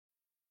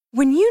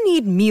When you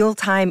need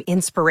mealtime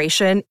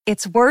inspiration,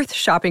 it's worth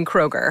shopping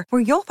Kroger,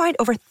 where you'll find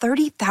over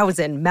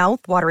 30,000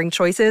 mouth-watering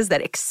choices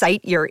that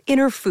excite your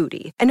inner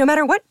foodie. And no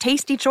matter what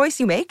tasty choice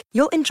you make,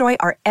 you'll enjoy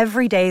our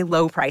everyday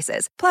low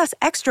prices, plus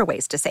extra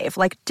ways to save,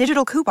 like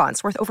digital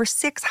coupons worth over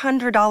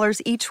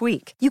 $600 each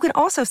week. You can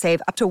also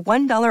save up to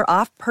 $1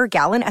 off per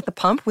gallon at the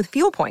pump with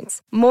fuel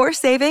points. More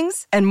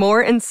savings and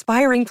more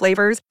inspiring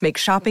flavors make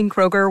shopping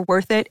Kroger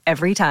worth it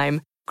every time.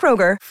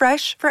 Kroger,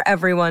 fresh for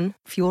everyone.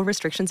 Fuel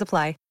restrictions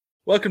apply.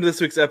 Welcome to this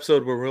week's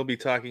episode where we'll be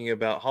talking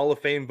about Hall of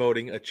Fame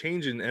voting, a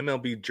change in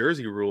MLB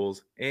jersey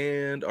rules,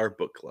 and our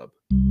book club.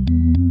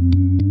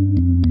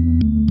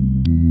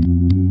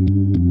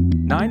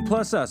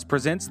 9+ Us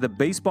presents the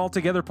Baseball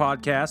Together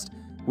podcast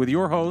with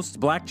your hosts,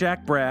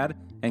 Blackjack Brad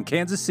and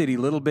Kansas City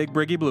Little Big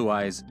Briggy Blue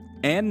Eyes.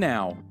 And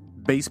now,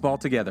 Baseball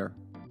Together.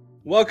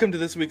 Welcome to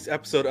this week's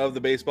episode of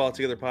the Baseball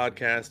Together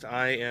podcast.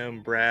 I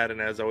am Brad, and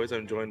as always,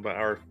 I'm joined by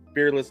our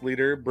fearless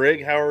leader,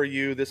 Brig. How are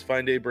you this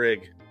fine day,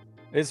 Brig?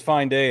 It's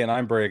fine day, and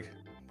I'm Brig.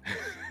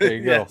 There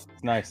you Yes. go.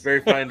 It's nice. Very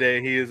fine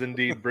day. He is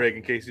indeed Brig.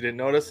 In case you didn't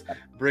notice,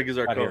 Brig is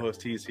our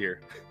co-host. He's here.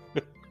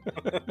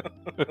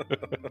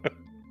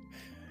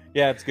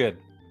 Yeah, it's good.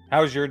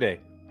 How's your day?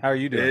 How are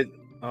you doing?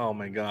 Oh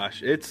my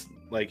gosh. It's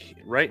like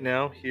right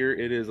now here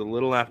it is a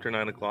little after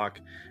 9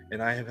 o'clock,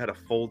 and I have had a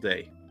full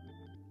day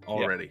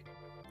already.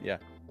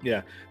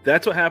 Yeah.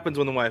 That's what happens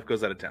when the wife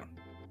goes out of town.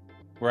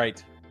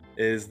 Right.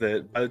 Is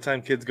that by the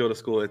time kids go to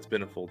school, it's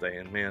been a full day.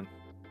 And man,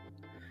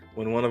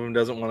 when one of them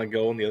doesn't want to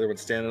go and the other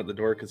one's standing at the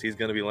door because he's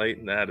going to be late,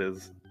 and that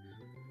is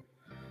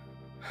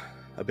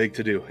a big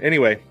to-do.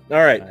 Anyway,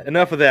 all right,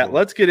 enough of that.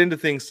 Let's get into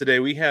things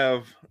today. We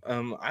have,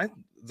 I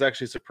was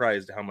actually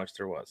surprised how much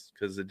there was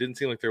because it didn't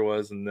seem like there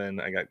was, and then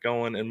I got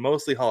going, and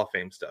mostly Hall of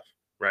Fame stuff,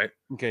 right?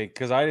 Okay,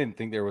 because I didn't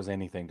think there was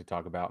anything to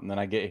talk about, and then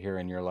I get here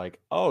and you're like,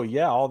 oh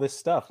yeah, all this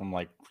stuff. I'm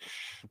like,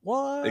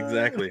 what?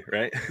 Exactly,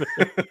 right?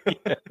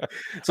 Yeah.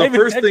 So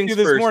first things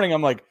this first. morning,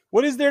 I'm like,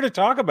 what is there to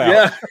talk about?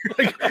 Yeah,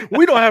 like,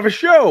 we don't have a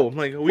show. I'm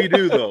like, we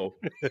do though.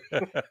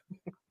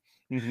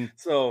 Mm-hmm.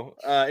 So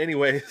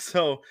anyway,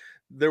 so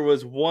there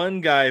was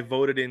one guy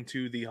voted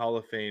into the Hall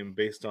of Fame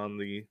based on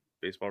the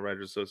Baseball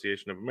Writers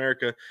Association of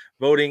America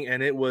voting,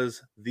 and it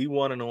was the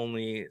one and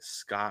only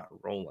Scott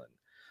Rowland.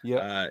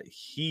 Yeah.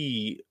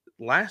 He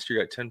last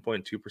year got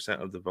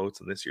 10.2% of the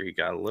votes, and this year he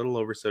got a little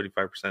over 75%.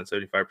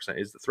 75%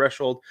 is the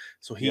threshold,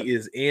 so he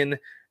is in.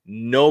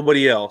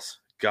 Nobody else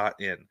got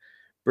in.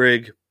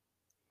 Brig,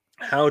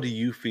 how do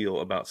you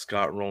feel about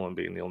Scott Rowland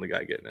being the only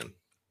guy getting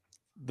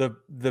in?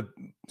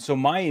 So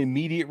my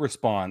immediate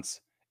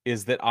response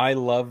is that I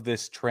love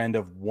this trend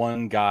of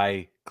one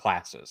guy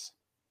classes.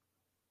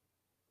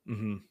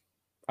 Mm-hmm.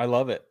 I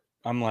love it.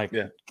 I'm like,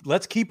 yeah,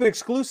 let's keep it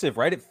exclusive,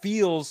 right? It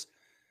feels,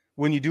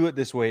 when you do it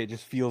this way, it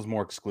just feels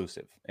more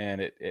exclusive,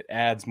 and it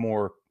adds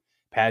more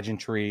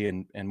pageantry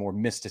and more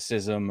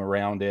mysticism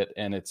around it,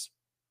 and it's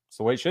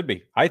the way it should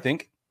be, I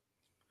think.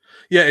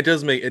 Yeah, it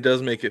does make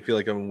it feel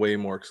like a way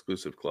more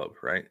exclusive club,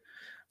 right?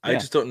 Yeah. I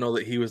just don't know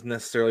that he was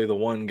necessarily the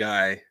one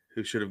guy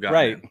who should have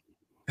gotten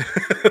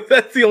in.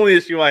 That's the only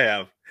issue I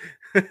have.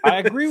 I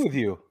agree with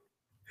you.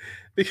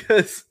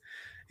 Because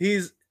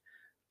he's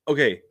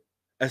okay,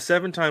 a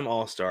 7-time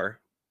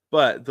All-Star,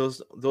 but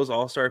those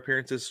All-Star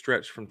appearances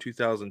stretch from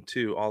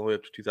 2002 all the way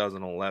up to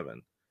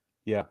 2011.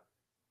 Yeah.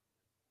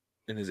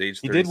 In his age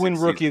 36 he did win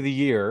Rookie of the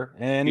Year,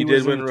 and he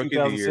was in the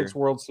 2006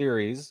 World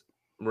Series.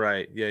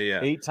 Right.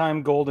 Yeah.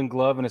 8-time Golden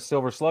Glove and a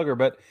Silver Slugger.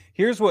 But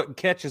here's what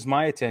catches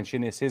my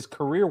attention is his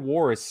career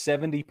WAR is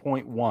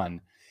 70.1.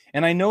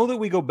 And I know that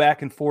we go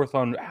back and forth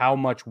on how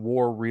much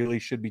WAR really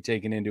should be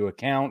taken into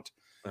account,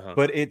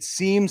 but it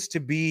seems to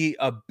be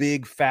a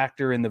big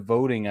factor in the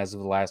voting as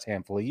of the last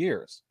handful of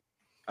years.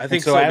 I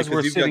think so, as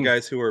because you've got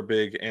guys who are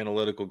big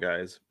analytical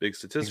guys, big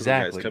statistical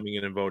guys coming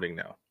in and voting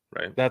now,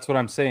 right? That's what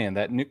I'm saying.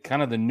 That new,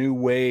 kind of the new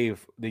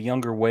wave, the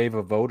younger wave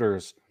of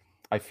voters,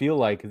 I feel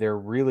like they're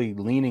really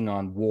leaning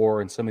on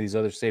WAR and some of these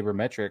other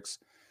sabermetrics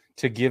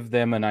to give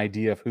them an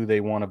idea of who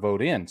they want to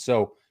vote in.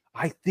 So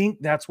I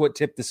think that's what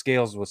tipped the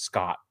scales with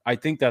Scott. I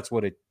think that's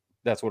what it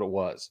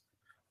was.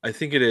 I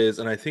think it is,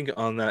 and I think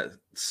on that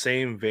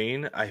same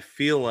vein, I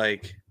feel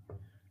like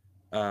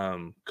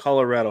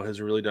Colorado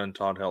has really done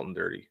Todd Helton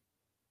dirty,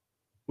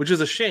 which is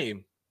a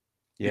shame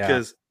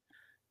because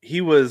he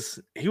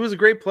was a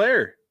great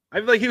player. I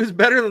feel like he was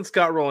better than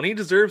Scott Rowland. He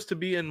deserves to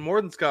be in more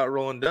than Scott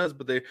Rowland does,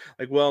 but they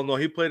like, well, no,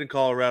 he played in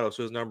Colorado,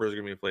 so his numbers are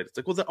going to be inflated. It's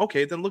like, well,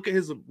 then look at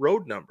his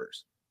road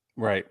numbers.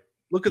 Right.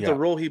 Look at the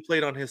role he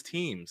played on his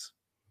teams.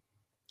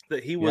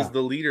 That he was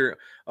the leader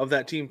of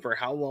that team for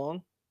how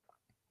long?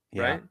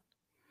 Yeah. Right?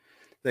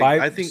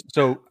 Like, I think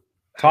so.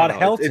 Todd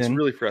Helton. It's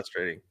really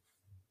frustrating.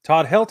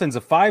 Todd Helton's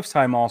a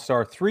 5-time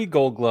All-Star, 3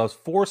 Gold Gloves,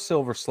 4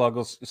 Silver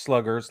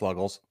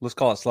Sluggles. Let's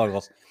call it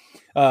Sluggles.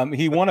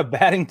 He won a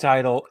batting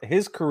title.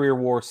 His career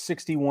WAR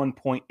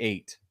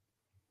 61.8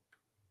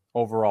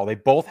 overall. They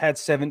both had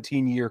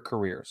 17-year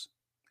careers,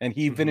 and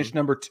he finished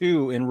number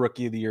 2 in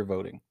Rookie of the Year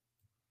voting.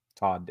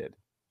 Todd did.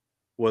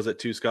 Was it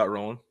to Scott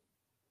Rowland?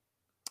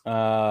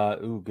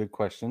 Good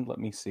question. Let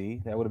me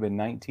see. That would have been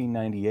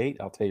 1998.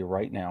 I'll tell you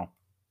right now.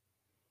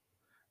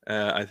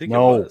 I think it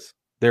No, was.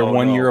 they're Oh,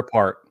 1 year no.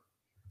 apart.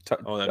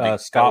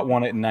 Scott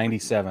won it in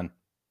 97.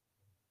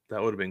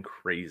 That would have been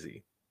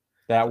crazy.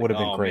 That would have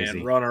been crazy.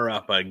 Man, runner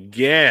up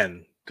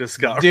again to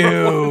Scott.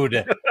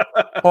 Dude.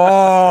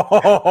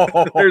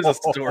 Oh, There's a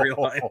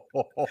storyline.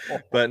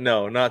 But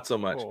no, not so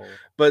much.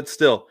 But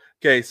still,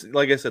 okay, so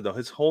like I said, though,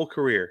 his whole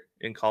career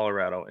in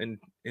Colorado, in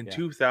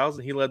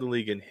 2000, he led the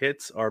league in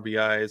hits,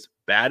 RBIs,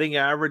 batting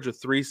average of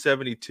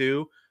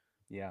 372.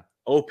 Yeah.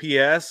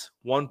 OPS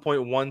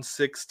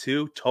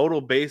 1.162,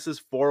 total bases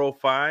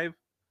 405.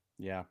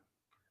 Yeah.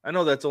 I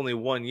know that's only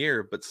 1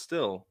 year, but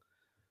still,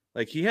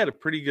 like, he had a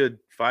pretty good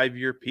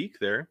 5-year peak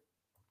there.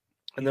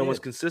 And then was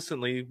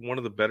consistently one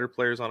of the better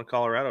players on a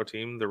Colorado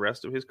team the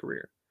rest of his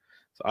career.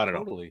 So I don't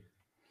know.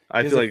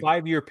 I Is feel a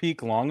like 5-year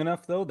peak long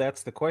enough, though?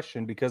 That's the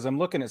question, because I'm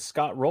looking at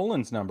Scott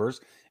Rowland's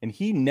numbers, and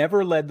he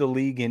never led the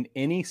league in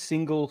any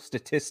single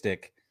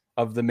statistic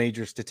of the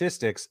major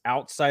statistics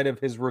outside of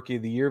his Rookie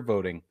of the Year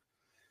voting.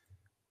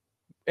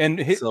 And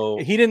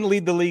he didn't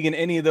lead the league in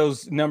any of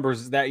those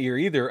numbers that year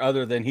either,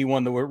 other than he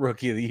won the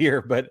Rookie of the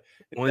Year. But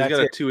he's got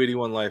a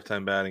 281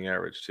 lifetime batting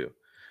average too.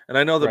 And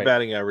I know the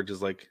batting average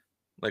is like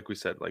we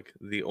said, like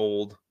the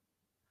old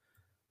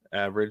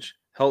average.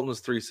 Helton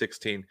was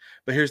 316.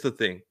 But here's the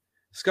thing.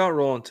 Scott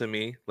Rowland, to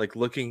me, like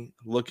looking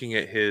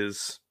at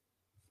his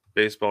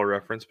baseball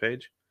reference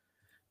page,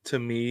 to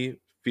me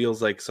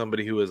feels like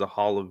somebody who is a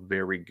Hall of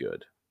very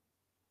good.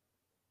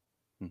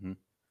 Mm-hmm.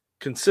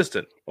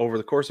 Consistent over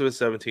the course of his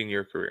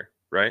 17-year career,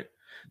 right?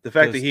 The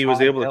fact that he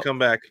was able to come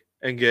back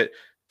and get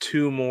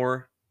 2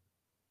 more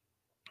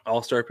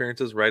All-Star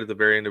appearances right at the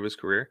very end of his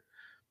career,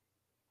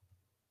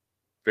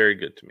 very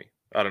good to me.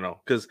 I don't know,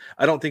 because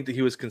I don't think that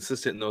he was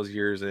consistent in those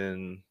years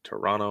in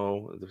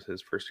Toronto. This was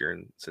his first year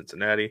in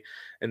Cincinnati,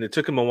 and it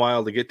took him a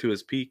while to get to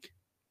his peak.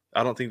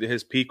 I don't think that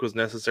his peak was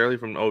necessarily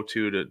from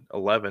 02 to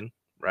 11,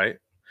 right?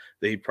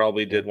 That he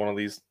probably did one of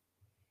these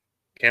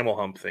camel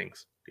hump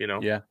things, you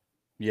know?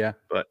 Yeah.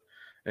 But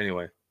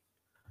anyway.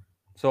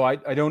 So I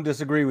don't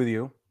disagree with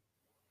you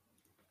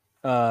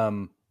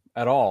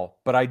at all,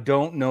 but I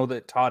don't know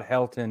that Todd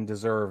Helton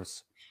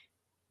deserves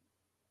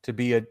to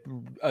be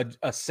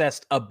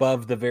assessed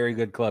above the very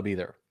good club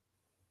either.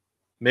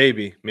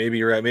 Maybe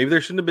you're right. Maybe there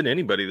shouldn't have been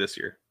anybody this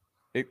year.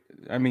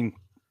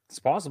 It's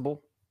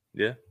possible.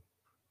 Yeah.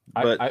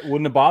 But it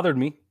wouldn't have bothered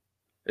me.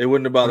 It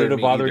wouldn't have bothered me. Would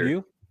it have bothered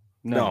you?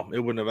 No, it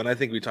wouldn't have. And I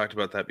think we talked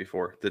about that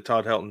before. That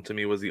Todd Helton to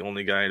me was the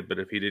only guy, but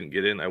if he didn't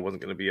get in, I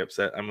wasn't going to be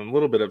upset. I'm a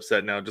little bit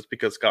upset now just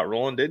because Scott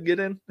Rowland did get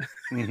in.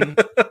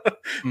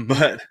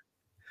 Mm-hmm.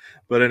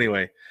 But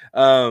anyway,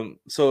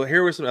 so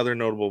here were some other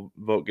notable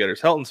vote getters.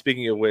 Helton,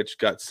 speaking of which,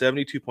 got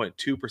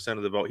 72.2%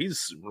 of the vote.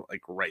 He's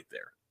like right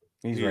there.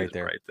 He's right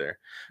there. Right there.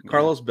 Yeah.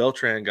 Carlos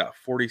Beltran got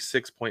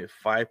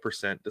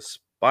 46.5%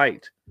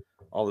 despite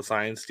all the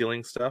sign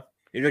stealing stuff.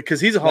 Because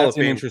he's a Hall of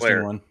Fame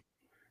player. One.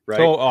 Right?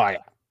 So,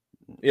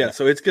 yeah,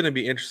 so it's going to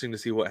be interesting to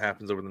see what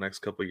happens over the next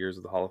couple of years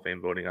of the Hall of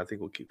Fame voting. I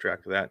think we'll keep track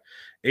of that.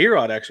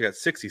 A-Rod actually got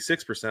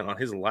 66% on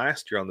his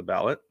last year on the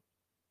ballot.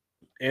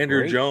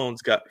 Andrew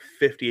Jones got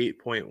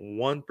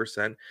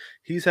 58.1%.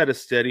 He's had a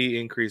steady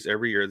increase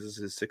every year. This is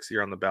his 6th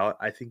year on the ballot.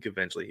 I think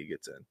eventually he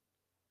gets in.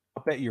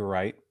 I bet you're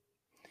right.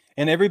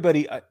 And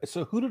everybody,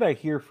 so who did I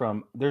hear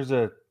from? There's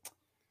a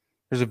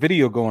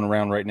video going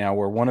around right now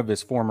where one of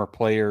his former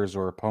players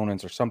or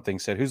opponents or something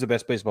said, "Who's the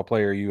best baseball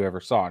player you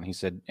ever saw?" And he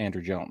said,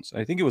 "Andrew Jones."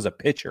 I think it was a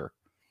pitcher.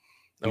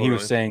 And he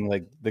was saying,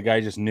 like, the guy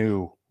just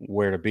knew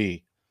where to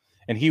be.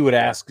 And he would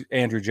ask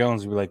Andrew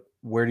Jones, he'd be like,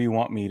 "Where do you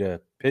want me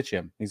to pitch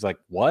him?" He's like,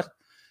 "What?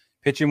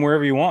 Pitch him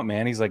wherever you want,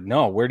 man." He's like,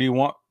 "No, where do you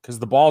want?" Because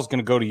the ball's going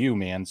to go to you,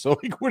 man. So,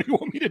 like, what do you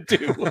want me to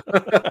do?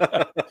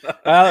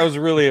 That was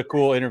really a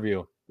cool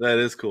interview. That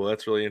is cool.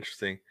 That's really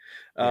interesting.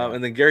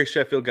 And then Gary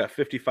Sheffield got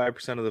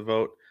 55% of the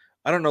vote.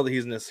 I don't know that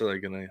he's necessarily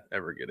going to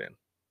ever get in.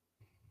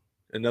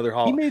 Another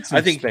Hall. He made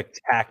some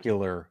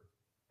spectacular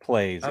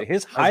plays.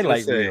 His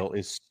highlight reel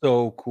is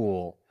so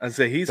cool. I'd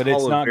say but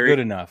it's not good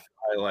enough.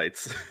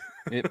 Highlights.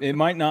 it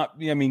might not.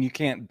 I mean, you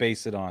can't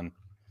base it on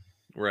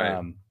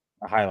a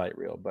highlight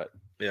reel. But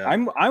yeah,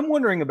 I'm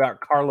wondering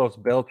about Carlos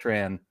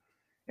Beltran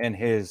and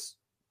his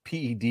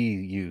PED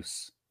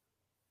use.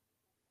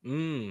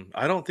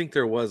 I don't think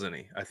there was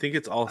any. I think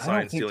it's all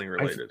sign stealing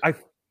related.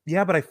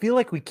 Yeah, but I feel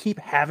like we keep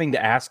having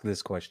to ask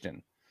this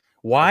question.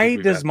 Why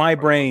does my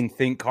brain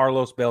think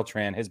Carlos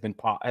Beltran has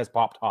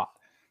popped hot?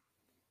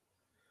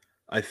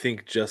 I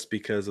think just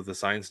because of the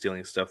sign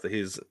stealing stuff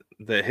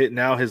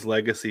now his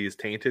legacy is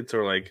tainted.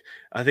 So like,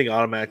 I think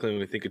automatically when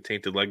we think of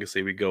tainted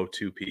legacy, we go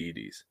to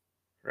PEDs,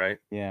 right?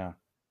 Yeah.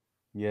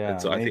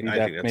 And so I think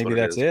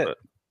that's it.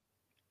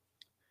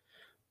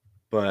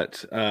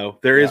 But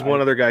there is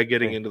one other guy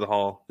getting into the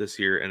Hall this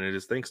year, and it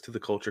is thanks to the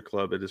Culture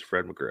Club. It is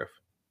Fred McGriff.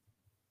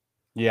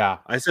 Yeah,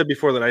 I said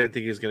before that I didn't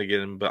think he was going to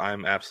get in, but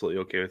I'm absolutely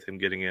okay with him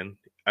getting in.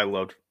 I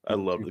loved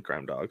the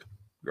Crime Dog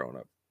growing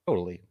up.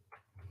 Totally,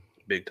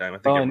 big time. I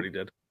think everybody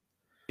did.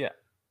 Yeah,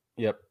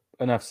 yep.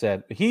 Enough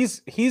said.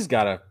 He's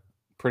got a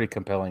pretty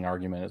compelling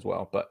argument as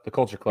well. But the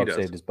Culture Club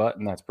saved his butt,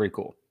 and that's pretty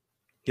cool.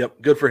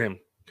 Yep, good for him.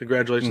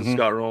 Congratulations,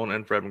 Scott Rowland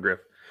and Fred McGriff.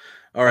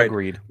 All right,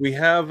 agreed. We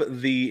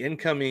have the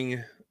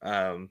incoming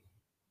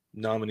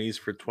nominees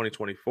for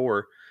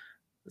 2024.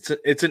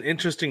 It's an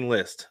interesting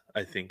list,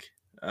 I think.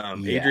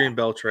 Adrian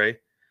Beltre,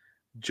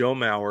 Joe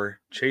Mauer,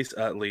 Chase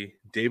Utley,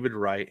 David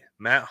Wright,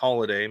 Matt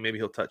Holliday. Maybe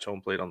he'll touch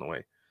home plate on the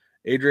way.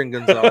 Adrian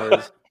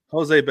Gonzalez,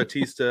 Jose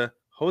Bautista,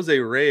 Jose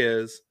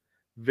Reyes,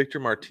 Victor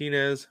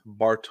Martinez,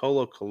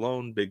 Bartolo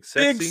Colon, Big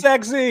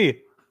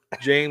Sexy,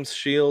 James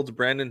Shields,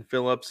 Brandon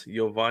Phillips,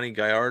 Giovanni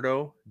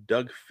Gallardo,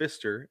 Doug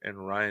Fister,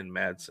 and Ryan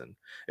Madsen.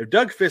 If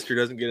Doug Fister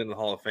doesn't get in the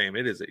Hall of Fame,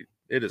 it is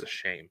a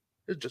shame.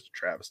 It's just a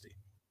travesty.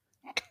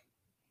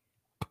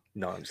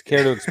 No, I'm just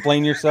kidding. Care to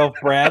explain yourself,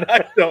 Brad?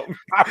 I don't.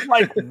 I'm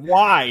like,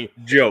 why?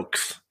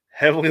 Jokes.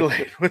 Heavily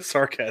laden with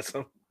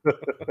sarcasm.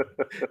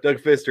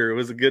 Doug Fister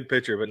was a good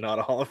pitcher, but not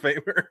a Hall of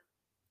Famer.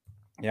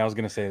 Yeah, I was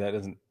going to say that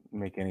doesn't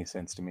make any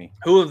sense to me.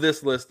 Who of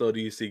this list, though, do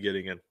you see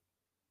getting in?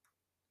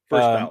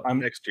 First ballot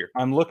next year.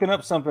 I'm looking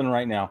up something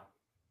right now.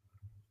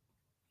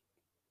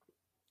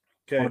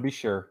 Okay. I want to be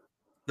sure.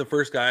 The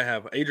first guy I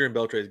have, Adrian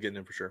Beltre is getting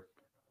in for sure.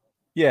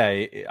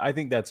 Yeah, I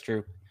think that's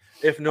true.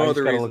 If no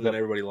other reason than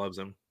everybody loves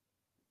him.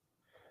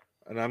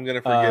 And I'm going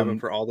to forgive him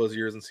for all those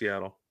years in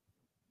Seattle.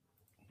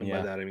 And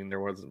by that, I mean, there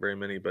wasn't very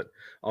many, but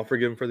I'll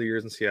forgive him for the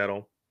years in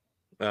Seattle.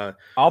 I'll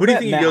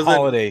bet Matt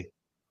Holliday.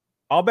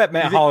 I'll bet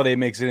Matt Holliday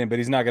makes it in, but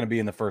he's not going to be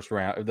in the first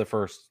round. I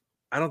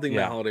don't think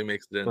Matt Holliday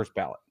makes it in. First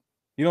ballot.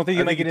 You don't think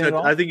he might get in at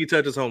all? I think he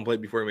touches home plate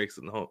before he makes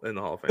it in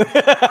the Hall of Fame.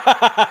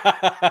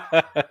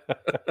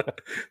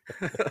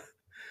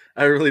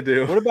 I really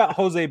do. What about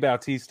Jose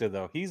Bautista,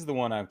 though? He's the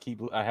one I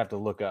have to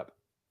look up.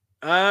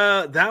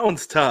 That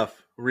one's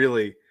tough,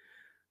 really.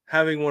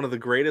 Having one of the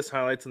greatest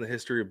highlights in the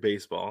history of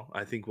baseball,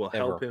 I think will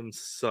help him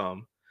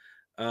some.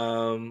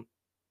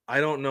 I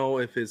don't know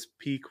if his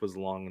peak was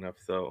long enough,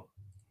 though.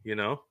 You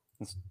know?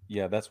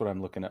 Yeah, that's what I'm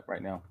looking at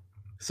right now.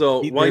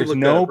 So while you look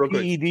no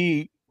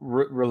PED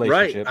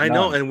relationship, right? I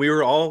know, and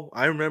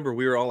I remember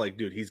we were all like,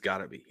 "Dude, he's got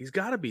to be."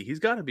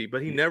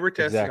 But he never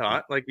tested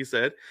hot, like you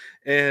said,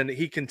 and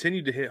he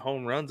continued to hit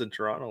home runs in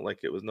Toronto like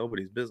it was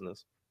nobody's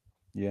business.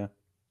 Yeah.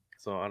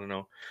 So I don't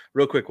know.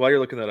 Real quick, while you're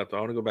looking that up, I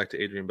want to go back to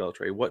Adrian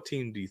Beltre. What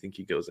team do you think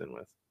he goes in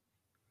with?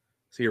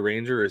 Is he a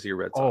Ranger or is he a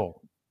Red Sox?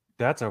 Oh,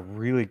 that's a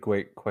really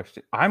great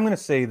question. I'm going to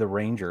say the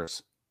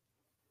Rangers.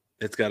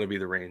 It's got to be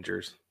the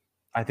Rangers.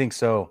 I think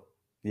so.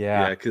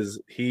 Yeah. Yeah, because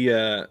he,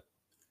 I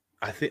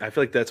feel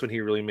like that's when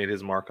he really made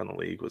his mark on the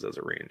league was as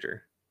a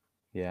Ranger.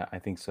 Yeah, I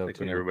think so like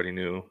too. When everybody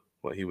knew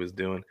what he was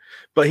doing,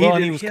 but he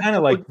was kind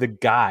of like the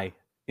guy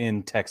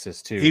in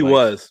Texas too. He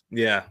was,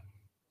 yeah.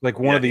 Like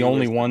one of the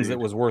only ones that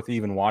was worth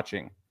even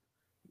watching.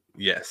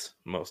 Yes,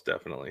 most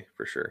definitely,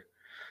 for sure.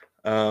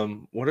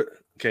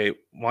 Okay,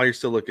 while you're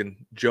still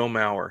looking, Joe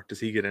Mauer, does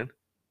he get in?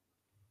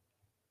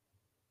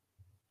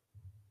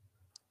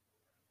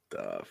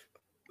 Tough.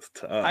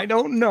 I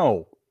don't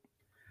know.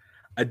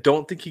 I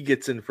don't think he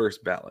gets in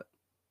first ballot.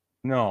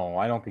 No,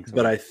 I don't think so.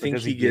 But I think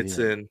he gets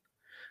in.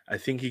 I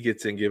think he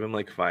gets in. Give him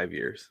like 5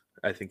 years.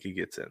 I think he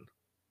gets in.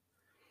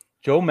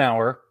 Joe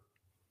Mauer.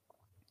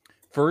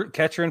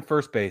 Catcher and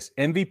first base,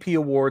 MVP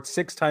award,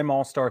 6-time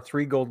All-Star,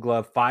 3 Gold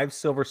Glove, 5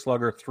 Silver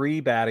Slugger,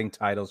 3 batting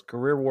titles,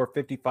 career WAR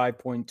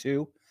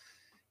 55.2.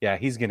 Yeah,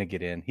 he's going to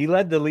get in. He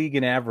led the league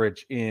in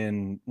average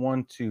in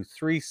 1, 2,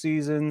 3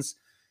 seasons.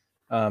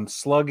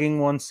 Slugging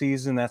 1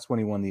 season, that's when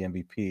he won the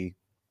MVP.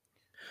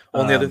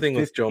 Well, the other thing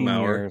with Joe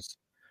Mauer, years.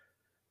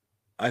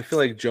 I feel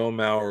like Joe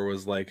Mauer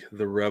was like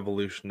the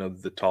revolution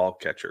of the tall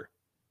catcher.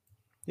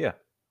 Yeah.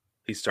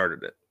 He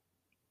started it.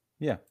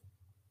 Yeah.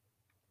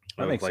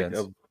 That makes sense.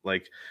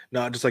 Like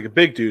not just like a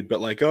big dude, but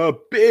like a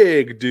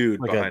big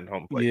dude behind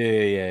home plate.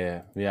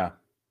 Yeah.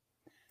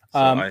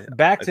 So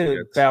back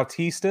to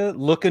Bautista,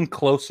 looking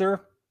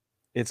closer,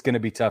 it's going to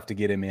be tough to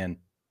get him in.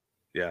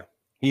 Yeah.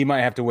 He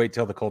might have to wait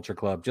till the Culture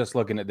Club. Just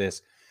looking at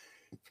this.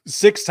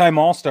 6-time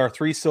All-Star,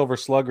 3 Silver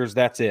Sluggers,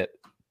 that's it.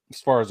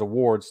 As far as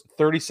awards,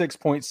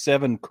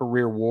 36.7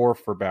 career WAR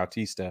for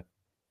Bautista.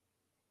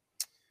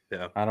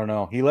 Yeah. I don't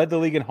know. He led the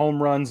league in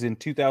home runs in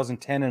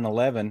 2010 and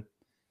 11.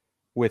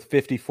 With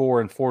 54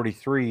 and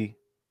 43,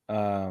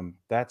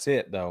 that's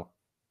it though.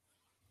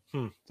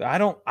 So I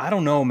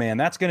don't know, man.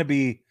 That's going to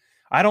be.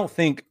 I don't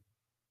think.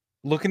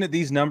 Looking at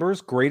these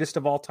numbers, greatest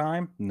of all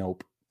time.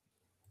 Nope.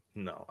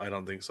 No, I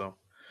don't think so.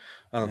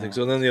 I don't think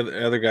so. And then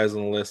the other guys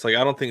on the list, like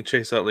I don't think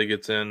Chase Utley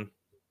gets in.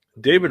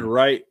 David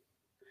Wright,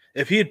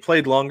 if he had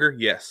played longer,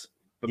 yes,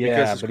 but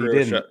because his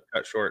career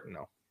cut short,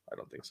 no, I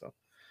don't think so.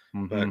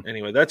 But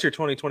anyway, that's your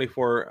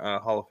 2024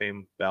 Hall of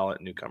Fame ballot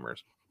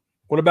newcomers.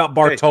 What about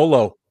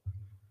Bartolo? Hey.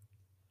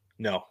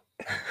 No.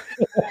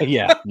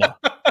 Yeah, no.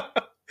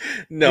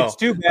 No. It's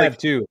too bad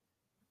too.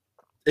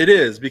 It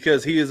is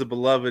because he is a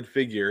beloved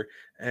figure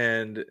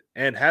and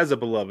has a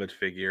beloved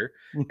figure.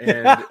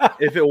 And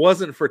if it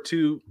wasn't for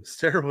 2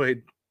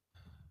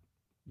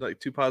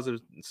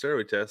 positive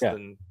steroid tests,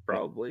 then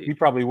probably he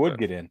probably would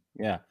get in.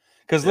 Yeah.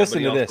 Because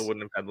listen to this. He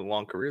wouldn't have had the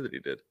long career that he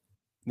did.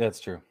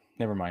 That's true.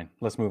 never mind.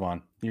 Let's move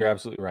on. You're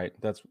absolutely right.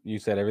 You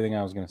said everything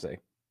I was going to say.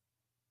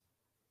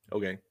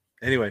 Okay.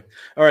 Anyway,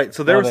 all right.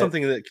 So there was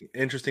something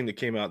interesting that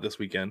came out this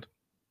weekend.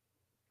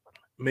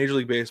 Major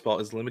League Baseball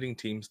is limiting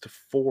teams to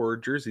 4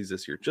 jerseys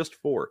this year, just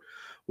 4,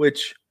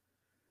 which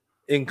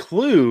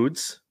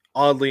includes,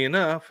 oddly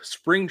enough,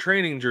 spring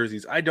training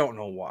jerseys. I don't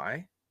know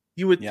why.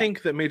 You would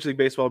think that Major League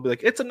Baseball would be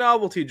like, it's a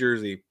novelty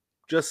jersey.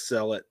 Just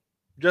sell it.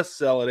 Just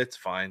sell it. It's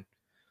fine.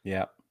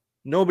 Yeah.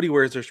 Nobody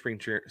wears their spring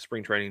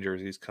training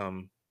jerseys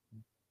come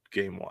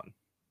game 1.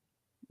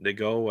 They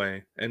go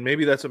away. And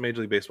maybe that's what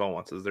Major League Baseball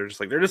wants, is they're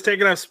just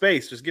taking up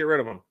space. Just get rid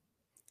of them.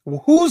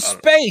 Whose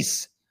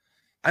space?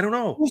 I don't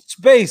know. Whose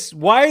space?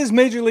 Why is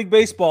Major League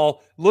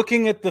Baseball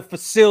looking at the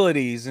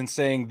facilities and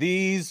saying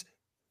these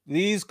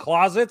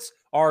closets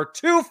are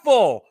too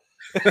full?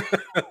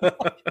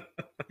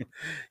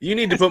 You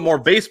need to put more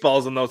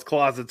baseballs in those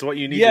closets. What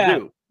you need to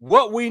do.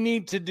 What we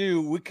need to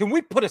do. Can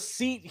we put a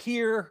seat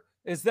here?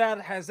 Has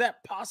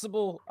that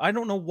possible? I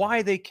don't know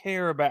why they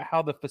care about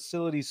how the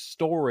facility's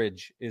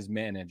storage is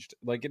managed.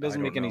 Like, it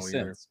doesn't make any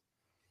sense.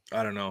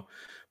 I don't know.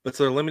 But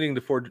so they're limiting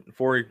to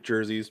 4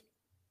 jerseys.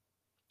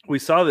 We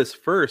saw this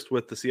first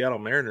with the Seattle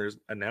Mariners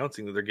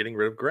announcing that they're getting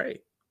rid of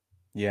gray.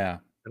 Yeah.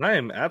 And I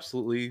am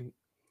absolutely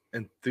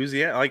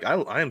enthusiastic. Like,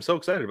 I am so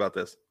excited about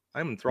this.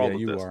 I'm enthralled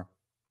with this. You are.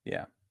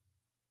 Yeah.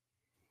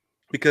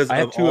 Because I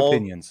have 2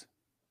 opinions.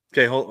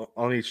 Okay,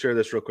 I'll need to share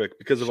this real quick.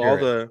 Because of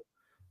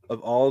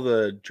all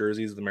the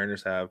jerseys the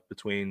Mariners have,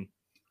 between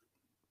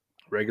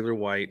regular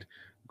white,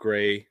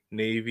 gray,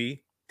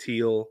 navy,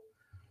 teal,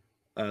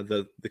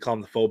 they call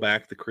them the faux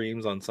back, the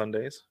creams on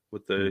Sundays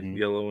with the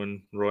yellow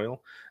and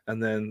royal,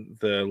 and then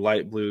the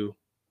light blue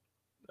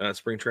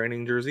spring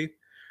training jersey.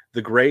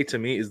 The gray, to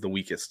me, is the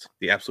weakest,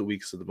 the absolute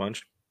weakest of the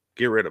bunch.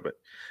 Get rid of it.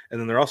 And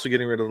then they're also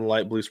getting rid of the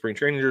light blue spring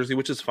training jersey,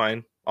 which is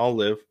fine. I'll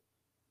live.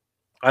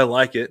 I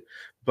like it,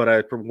 but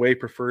I way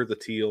prefer the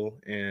teal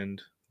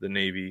and the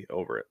navy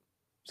over it.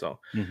 So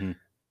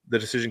the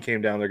decision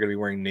came down. They're going to be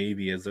wearing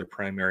navy as their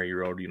primary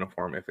road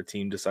uniform. If a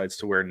team decides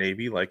to wear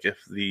navy, like if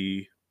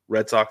the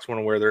Red Sox want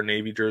to wear their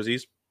navy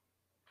jerseys,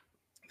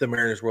 the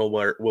Mariners will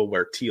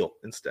wear teal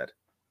instead.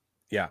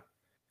 Yeah,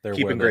 they're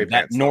keeping gray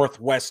pants. That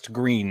northwest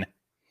green.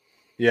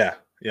 Yeah,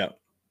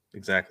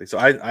 exactly. So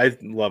I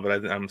love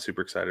it. I'm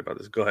super excited about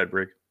this. Go ahead,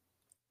 Brig.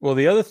 Well,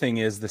 the other thing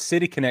is the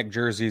City Connect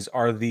jerseys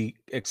are the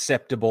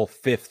acceptable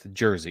 5th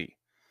jersey.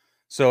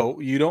 So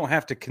you don't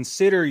have to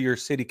consider your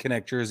City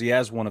Connect jersey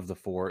as one of the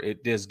 4.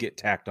 It does get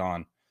tacked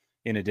on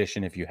in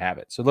addition if you have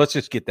it. So let's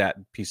just get that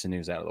piece of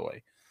news out of the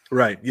way.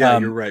 Right. Yeah,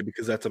 you're right,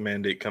 because that's a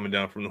mandate coming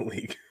down from the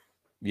league.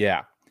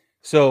 Yeah.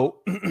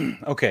 So,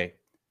 okay.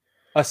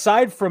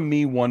 Aside from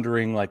me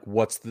wondering, like,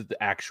 what's the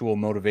actual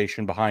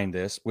motivation behind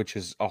this, which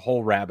is a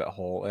whole rabbit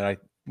hole, and I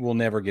will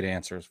never get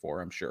answers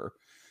for, I'm sure.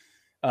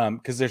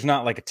 Because there's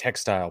not like a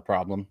textile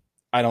problem.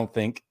 I don't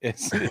think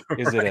is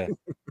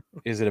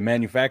it a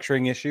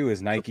manufacturing issue?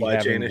 Is Nike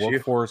having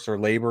workforce or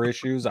labor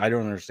issues? I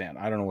don't understand.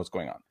 I don't know what's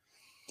going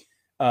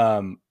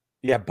on.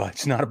 Yeah, but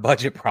it's not a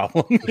budget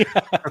problem.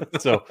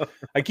 So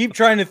I keep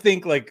trying to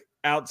think like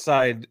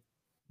outside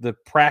the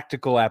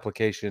practical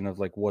application of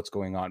like what's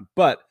going on.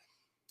 But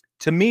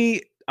to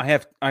me, I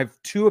have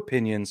 2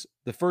 opinions.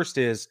 The first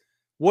is,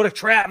 what a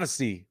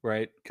travesty,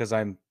 right? Because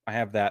I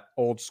have that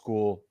old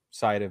school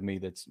side of me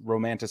that's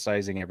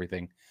romanticizing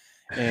everything.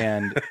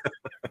 And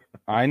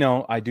I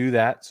know I do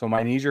that. So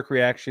my knee-jerk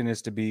reaction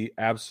is to be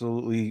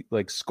absolutely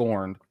like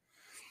scorned.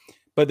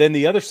 But then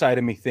the other side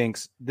of me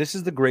thinks this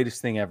is the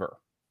greatest thing ever.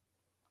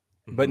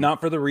 But not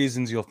for the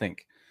reasons you'll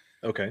think.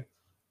 Okay.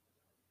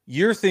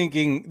 You're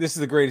thinking this is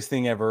the greatest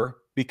thing ever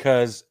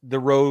because the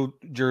road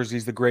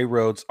jerseys, the gray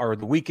roads, are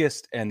the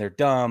weakest and they're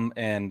dumb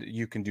and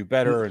you can do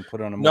better and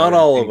put on a more Not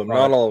all of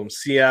them.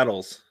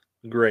 Seattle's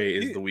gray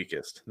is the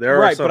weakest.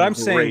 There are some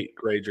great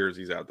gray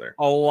jerseys out there.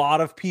 A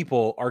lot of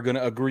people are going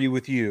to agree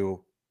with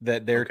you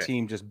that their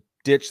team just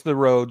ditch the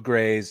road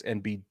grays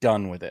and be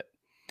done with it.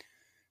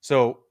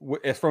 So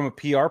from a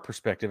PR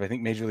perspective, I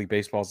think Major League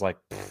Baseball is like,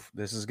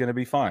 this is going to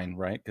be fine,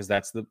 right? Because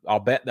I'll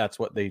bet that's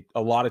what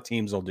a lot of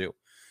teams will do.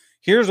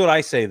 Here's what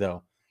I say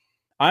though.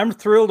 I'm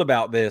thrilled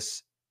about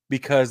this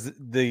because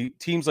the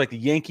teams like the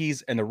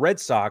Yankees and the Red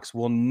Sox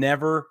will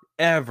never,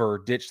 ever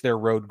ditch their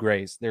road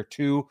grays. They're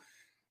too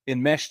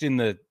enmeshed in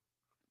the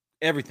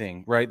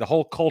everything, right? The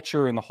whole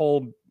culture and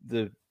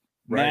the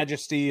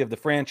majesty of the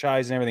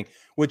franchise and everything,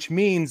 which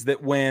means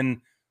that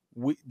when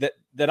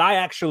that I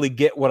actually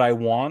get what I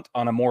want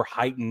on a more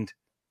heightened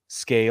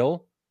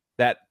scale,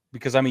 that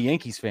because I'm a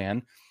Yankees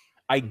fan,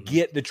 I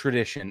get the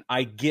tradition.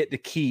 I get to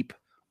keep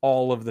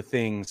all of the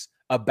things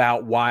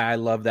about why I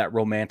love that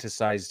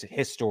romanticized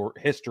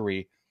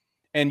history.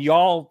 And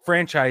y'all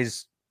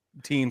franchise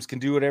teams can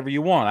do whatever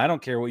you want. I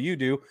don't care what you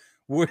do.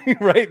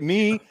 Right?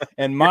 Me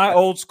and my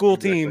old school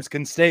teams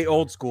can stay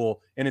old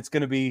school, and it's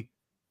going to be.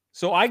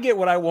 So I get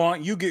what I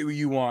want. You get what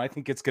you want. I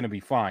think it's going to be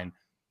fine.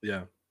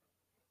 Yeah.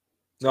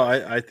 No,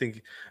 I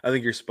think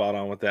you're spot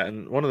on with that.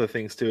 And one of the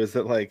things too is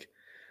that like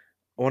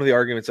one of the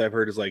arguments I've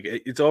heard is like,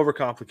 it's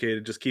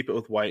overcomplicated. Just keep it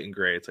with white and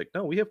gray. It's like,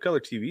 no, we have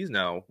color TVs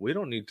now. We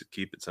don't need to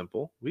keep it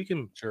simple. We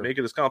can make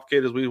it as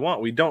complicated as we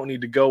want. We don't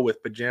need to go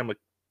with pajama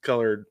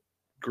colored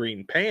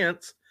green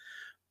pants,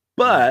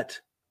 but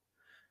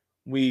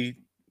we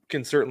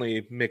can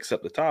certainly mix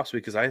up the tops,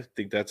 because I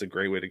think that's a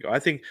great way to go. I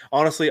think,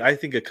 honestly, I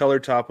think a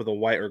colored top with a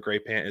white or gray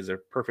pant is a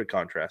perfect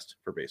contrast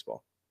for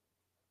baseball.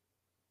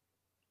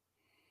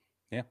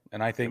 Yeah,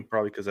 and I think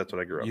probably because that's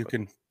what I grew up with. You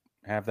can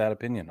have that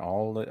opinion.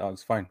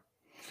 It's fine.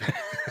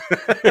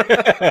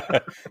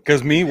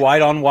 Because me,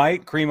 white on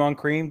white, cream on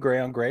cream, gray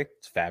on gray,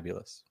 it's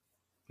fabulous.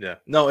 Yeah,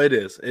 no, it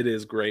is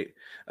great.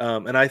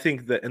 And I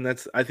think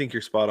I think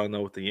you're spot on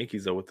though with the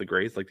Yankees though, with the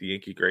grays, like the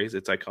Yankee grays.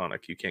 It's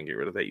iconic. You can't get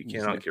rid of that. You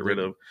cannot get rid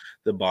of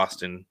the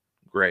Boston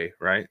gray,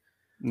 right?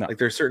 No, like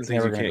there's certain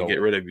things you can't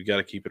get rid of. You got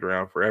to keep it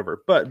around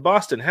forever. But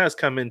Boston has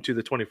come into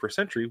the 21st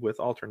century with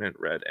alternate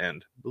red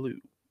and blue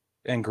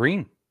and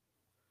green.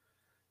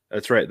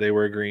 That's right. They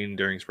were green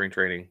during spring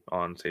training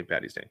on St.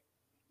 Patty's Day.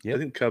 Yep. I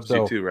think Cubs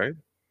do too, right?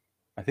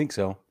 I think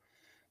so.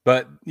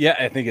 But yeah,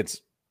 I think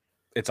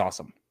it's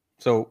awesome.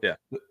 So yeah,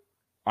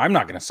 I'm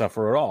not going to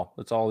suffer at all.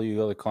 It's all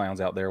you other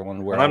clowns out there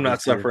wondering where I'm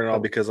not suffering at all,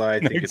 because I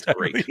think it's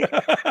great.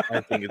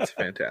 I think it's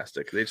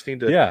fantastic. They just need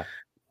to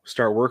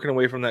start working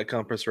away from that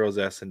Compass Rose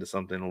S into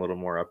something a little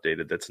more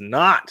updated. That's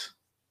not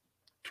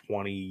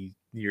 20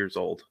 years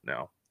old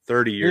now.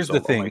 30 years old.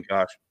 Here's the thing. Oh my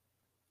gosh.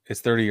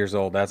 It's 30 years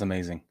old. That's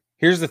amazing.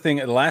 Here's the thing.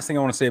 The last thing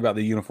I want to say about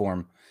the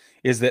uniform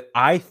is that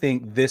I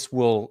think this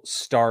will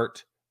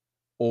start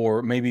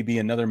or maybe be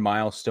another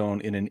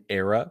milestone in an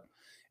era.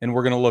 And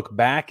we're going to look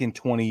back in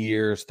 20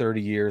 years,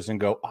 30 years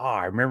and go,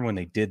 I remember when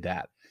they did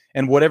that.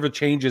 And whatever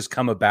changes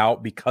come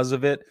about because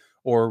of it,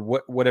 or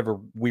whatever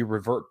we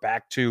revert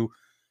back to,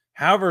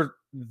 however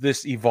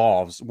this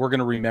evolves, we're going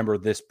to remember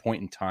this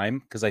point in time,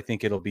 because I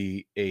think it'll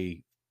be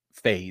a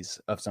phase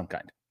of some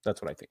kind.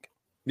 That's what I think.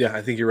 Yeah,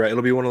 I think you're right.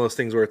 It'll be one of those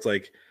things where it's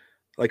like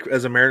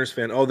as a Mariners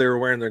fan, they were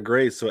wearing their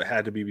grays, so it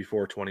had to be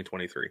before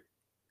 2023.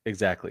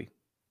 Exactly.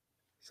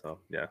 So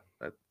yeah,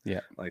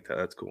 like that.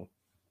 That's cool.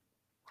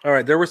 All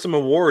right, there were some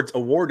awards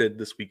awarded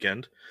this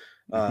weekend.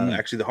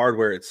 Actually, the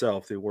hardware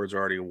itself, the awards are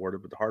already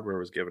awarded, but the hardware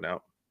was given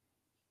out.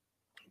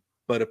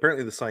 But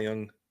apparently the Cy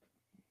Young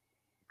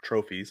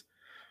trophies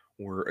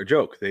were a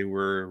joke. They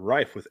were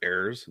rife with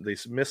errors. They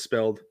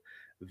misspelled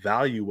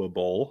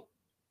valuable.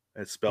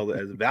 It's spelled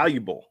as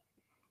valuable.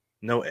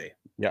 No A.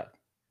 Yeah,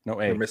 no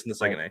A. They're missing the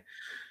second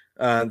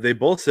A. They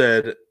both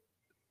said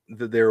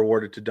that they were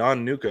awarded to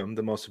Don Newcomb,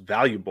 the most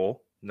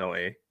valuable, no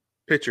A,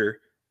 pitcher,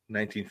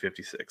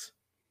 1956.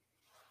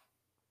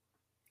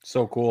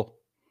 So cool.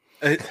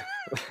 I'm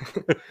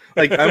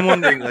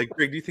wondering,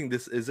 Greg, do you think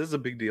this is a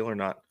big deal or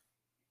not?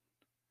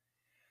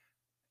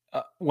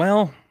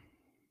 Well,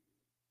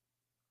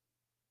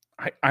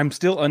 I'm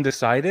still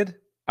undecided.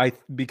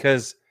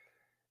 Because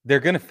they're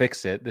going to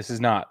fix it. This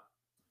is not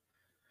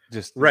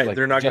just right.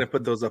 They're not going to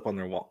put those up on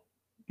their wall.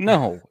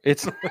 No,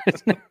 it's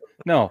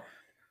no.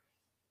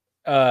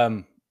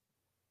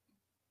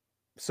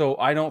 So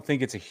I don't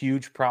think it's a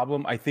huge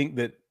problem. I think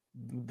that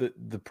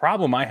the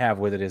problem I have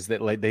with it is that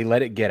they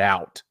let it get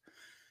out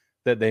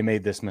that they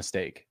made this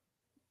mistake.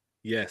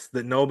 Yes,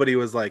 that nobody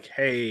was like,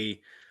 "Hey,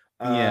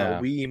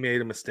 we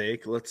made a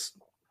mistake. Let's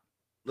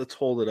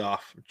hold it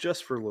off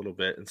just for a little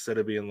bit," instead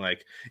of being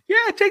like,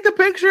 "Yeah, take the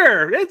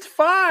picture. It's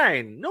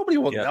fine. Nobody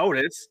will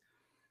notice."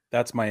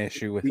 That's my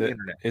issue with it.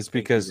 Internet. Is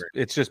because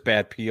it's just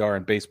bad PR,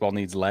 and baseball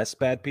needs less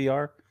bad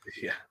PR.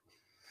 Yeah,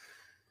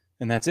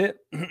 and that's it.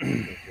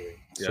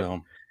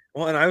 So.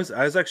 Well, and I was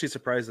actually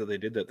surprised that they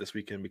did that this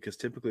weekend, because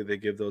typically they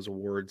give those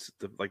awards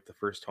the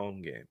first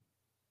home game.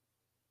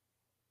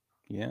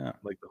 Yeah.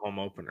 Like the home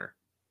opener.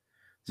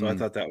 So I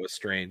thought that was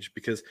strange,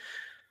 because,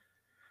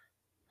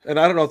 and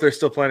I don't know if they're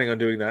still planning on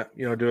doing that,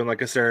 doing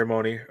like a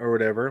ceremony or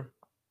whatever.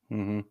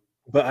 Mm-hmm.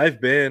 But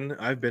I've been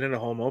in a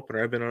home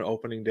opener. I've been on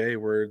opening day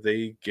where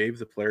they gave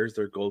the players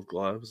their gold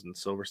gloves and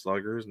silver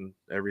sluggers and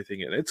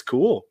everything. And it's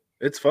cool.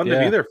 It's fun to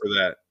be there for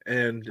that.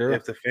 And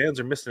if the fans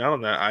are missing out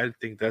on that, I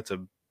think that's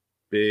a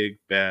big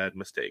bad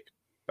mistake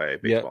by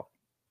baseball.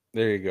 Yep.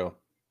 There you go.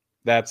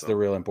 That's the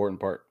real important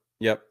part.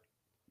 Yep.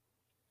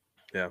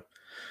 Yeah.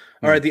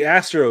 All right. The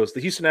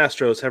Houston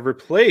Astros have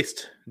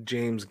replaced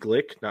James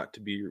Glick, not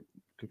to be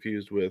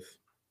confused with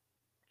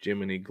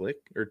Jiminy Glick,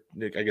 or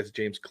I guess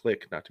James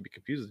Click, not to be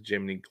confused with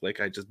Jiminy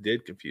Glick. I just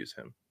did confuse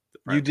him.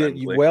 You did.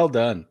 Well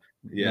done.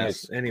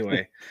 Yes. Nice.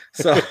 Anyway,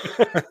 so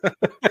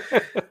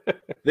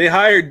they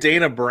hired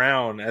Dana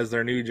Brown as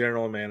their new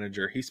general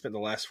manager. He spent the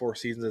last 4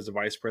 seasons as the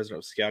vice president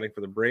of scouting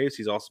for the Braves.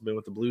 He's also been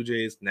with the Blue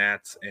Jays,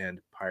 Nats,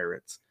 and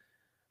Pirates.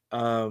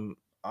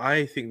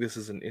 I think this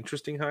is an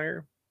interesting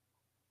hire,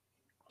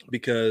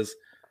 because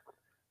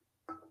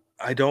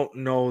I don't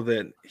know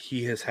that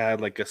he has had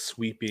like a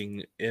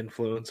sweeping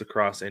influence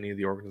across any of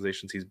the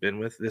organizations he's been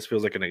with. This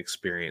feels like an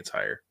experience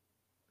hire,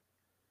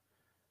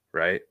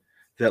 right?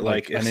 That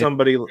if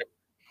somebody,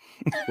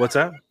 what's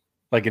that?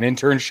 Like an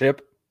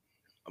internship?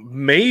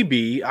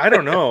 Maybe, I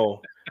don't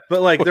know.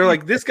 But like they're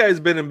like, this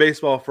guy's been in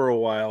baseball for a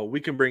while. We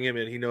can bring him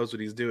in. He knows what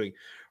he's doing.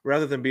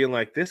 Rather than being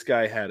like, this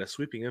guy had a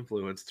sweeping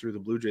influence through the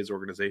Blue Jays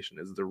organization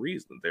is the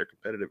reason that they're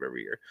competitive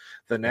every year.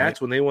 The Nats,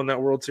 when they won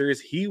that World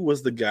Series, he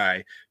was the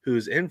guy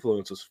whose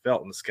influence was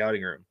felt in the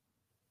scouting room.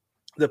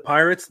 The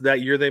Pirates,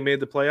 that year they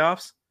made the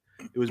playoffs,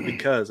 it was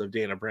because of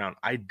Dana Brown.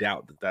 I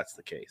doubt that that's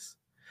the case.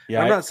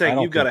 Yeah, I'm not saying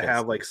you've got to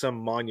have like some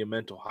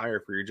monumental hire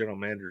for your general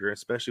manager,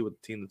 especially with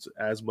a team that's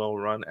as well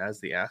run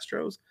as the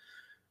Astros.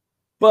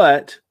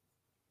 But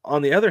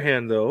on the other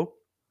hand, though,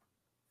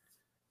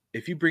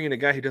 if you bring in a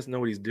guy who doesn't know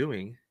what he's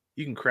doing,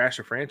 you can crash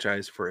a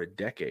franchise for a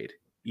decade,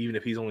 even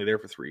if he's only there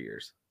for 3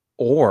 years.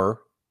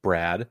 Or,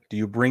 Brad, do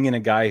you bring in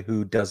a guy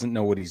who doesn't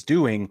know what he's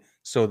doing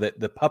so that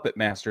the puppet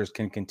masters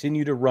can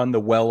continue to run the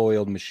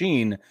well-oiled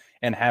machine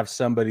and have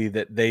somebody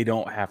that they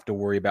don't have to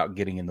worry about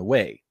getting in the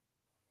way?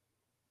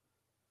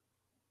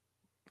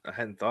 I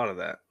hadn't thought of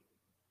that.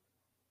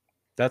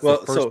 That's the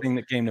first thing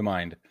that came to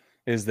mind,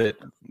 is that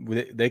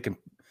they can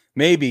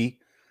maybe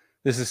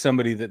this is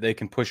somebody that they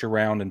can push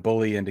around and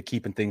bully into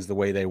keeping things the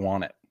way they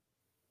want it.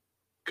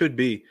 Could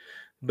be.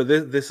 But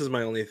this is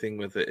my only thing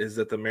with it, is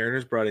that the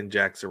Mariners brought in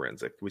Jack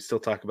Zduriencik. We still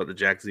talk about the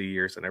Jack Z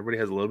years, and everybody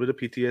has a little bit of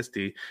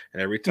PTSD,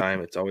 and every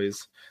time it's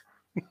always,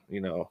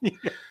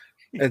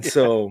 And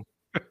so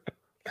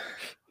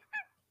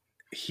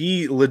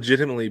he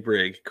legitimately,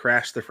 Brig,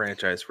 crashed the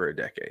franchise for a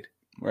decade.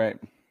 Right.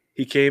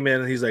 He came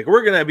in and he's like,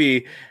 we're going to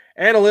be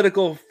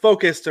analytical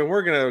focused and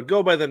we're going to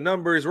go by the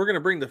numbers. We're going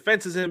to bring the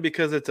fences in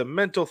because it's a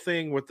mental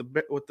thing with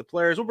the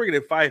players. We'll bring it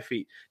in 5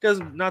 feet.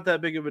 Not that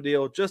big of a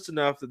deal, just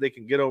enough that they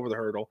can get over the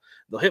hurdle.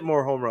 They'll hit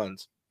more home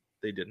runs.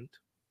 They didn't.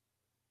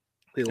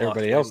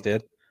 Everybody else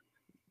did.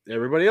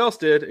 Everybody else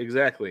did.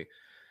 Exactly.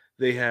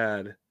 They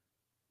had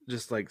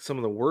just like some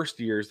of the worst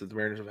years that the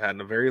Mariners have had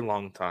in a very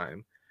long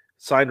time.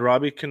 Signed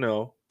Robbie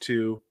Cano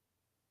to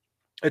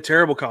a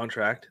terrible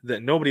contract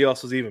that nobody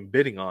else was even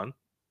bidding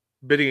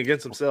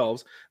against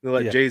themselves. They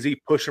let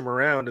Jay-Z push him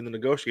around in the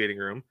negotiating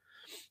room.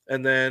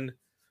 And then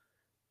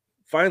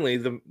finally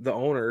the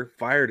owner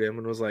fired him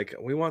and was like,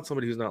 we want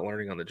somebody who's not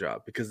learning on the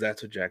job, because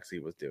that's what Jack Z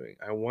was doing.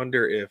 I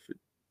wonder if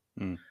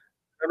I'm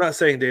not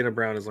saying Dana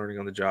Brown is learning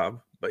on the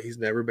job, but he's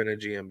never been a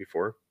GM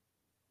before.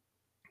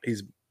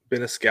 He's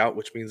been a scout,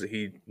 which means that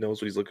he knows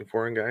what he's looking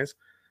for in guys.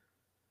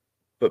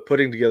 But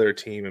putting together a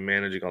team and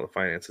managing all the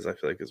finances, I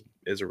feel like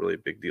is a really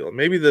big deal.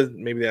 Maybe the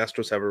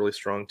Astros have a really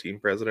strong team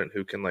president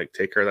who can like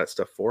take care of that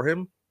stuff for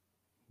him.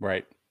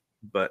 Right.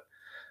 But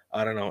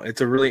I don't know.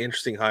 It's a really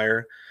interesting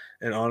hire.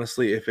 And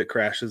honestly, if it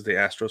crashes the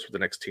Astros for the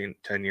next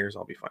 10 years,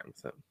 I'll be fine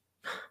with it.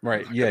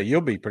 Right. Yeah, you'll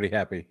be pretty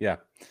happy. Yeah.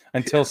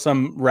 Until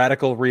some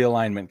radical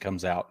realignment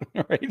comes out.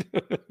 Right.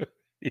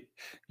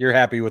 You're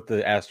happy with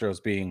the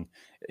Astros being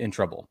in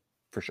trouble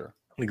for sure.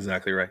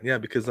 Exactly right. Yeah,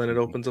 because then it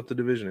opens up the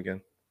division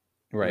again.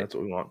 Right. And that's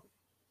what we want.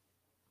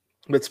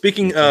 But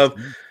speaking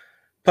of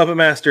puppet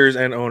masters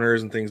and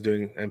owners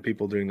and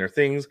people doing their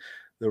things,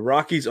 the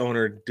Rockies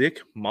owner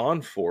Dick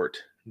Monfort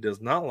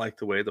does not like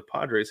the way the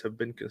Padres have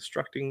been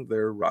constructing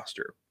their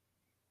roster.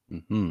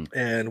 Mm-hmm.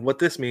 And what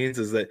this means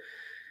is that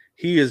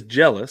he is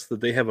jealous that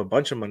they have a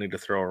bunch of money to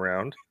throw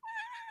around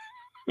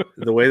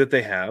the way that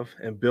they have,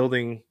 and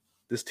building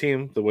this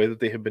team the way that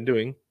they have been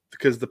doing,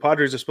 because the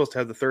Padres are supposed to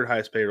have the third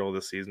highest payroll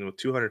this season with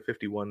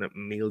 $251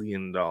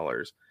 million.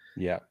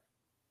 Yeah.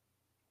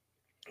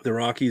 The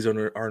Rockies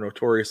are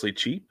notoriously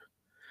cheap.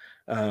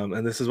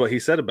 And this is what he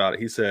said about it.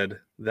 He said,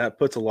 that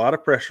puts a lot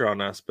of pressure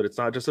on us, but it's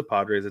not just the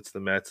Padres, it's the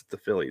Mets, it's the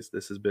Phillies.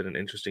 This has been an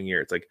interesting year.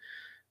 It's like,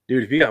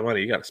 dude, if you got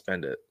money, you got to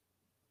spend it.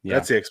 Yeah.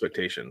 That's the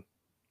expectation.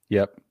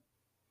 Yep.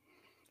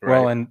 Right?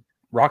 Well, and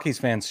Rockies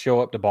fans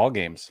show up to ball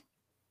games.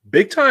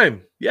 Big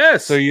time.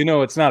 Yes. So,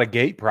 it's not a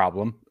gate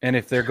problem. And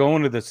if they're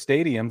going to the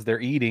stadiums,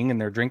 they're eating and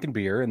they're drinking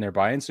beer and they're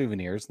buying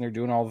souvenirs and they're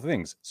doing all the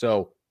things.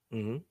 So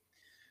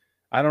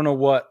I don't know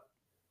what.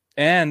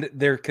 And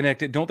they're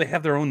connected. Don't they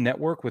have their own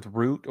network with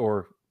Root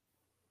or?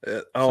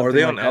 Are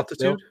they on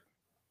Altitude?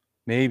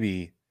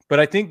 Maybe,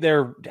 but I think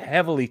they're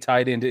heavily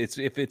tied into it.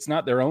 If it's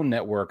not their own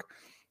network,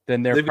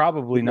 then they're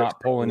probably not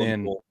pulling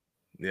in.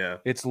 Yeah,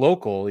 it's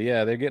local.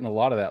 Yeah, they're getting a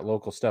lot of that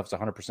local stuff. It's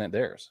 100%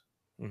 theirs.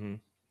 Mm-hmm.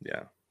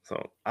 Yeah,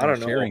 so I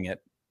don't know. Sharing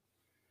it.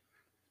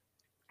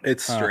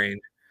 It's strange.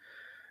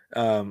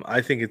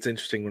 I think it's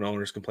interesting when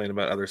owners complain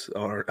about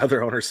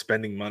other owners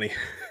spending money.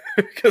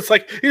 Because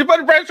like, he's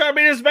putting pressure on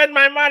me to spend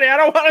my money. I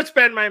don't want to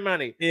spend my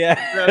money.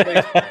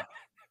 Yeah.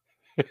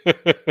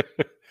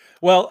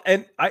 Well,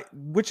 and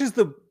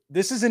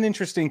this is an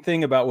interesting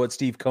thing about what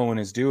Steve Cohen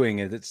is doing,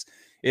 is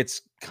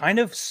it's kind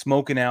of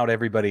smoking out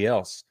everybody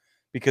else,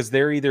 because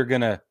they're either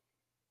gonna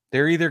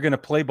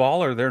play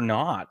ball or they're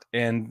not,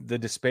 and the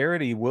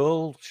disparity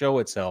will show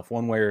itself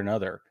one way or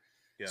another.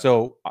 Yeah.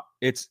 So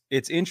it's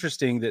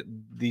interesting that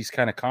these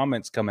kind of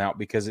comments come out,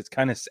 because it's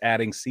kind of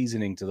adding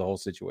seasoning to the whole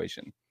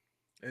situation.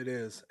 It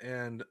is,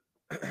 and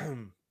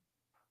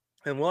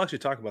we'll actually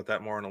talk about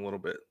that more in a little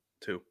bit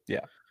too.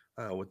 Yeah,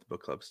 with the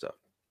book club stuff.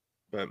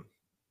 But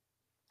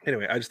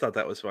anyway, I just thought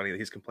that was funny that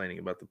he's complaining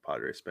about the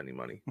Padres spending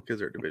money because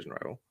they're a division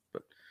rival.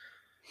 But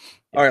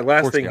all right,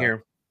 last thing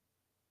here.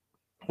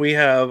 We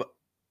have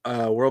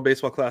a World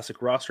Baseball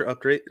Classic roster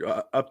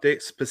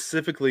update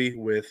specifically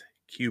with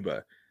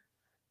Cuba.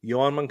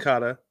 Yohan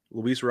Moncada,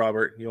 Luis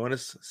Robert,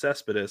 Yoenis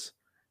Cespedes,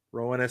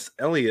 Roenis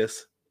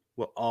Elias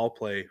will all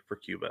play for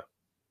Cuba.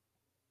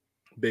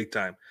 Big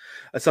time.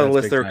 I saw the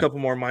list. There are a couple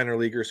more minor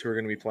leaguers who are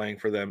going to be playing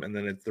for them, and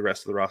then the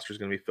rest of the roster is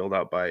going to be filled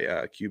out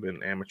by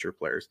Cuban amateur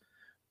players.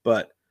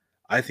 But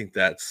I think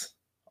that's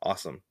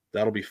awesome.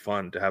 That'll be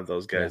fun to have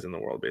those guys in the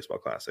World Baseball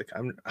Classic.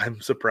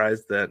 I'm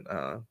surprised that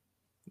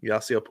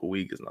Yasiel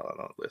Puig is not on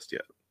the list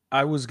yet.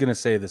 I was going to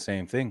say the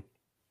same thing.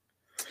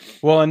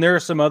 Well, and there are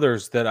some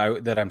others that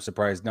I'm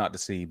surprised not to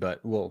see,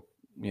 but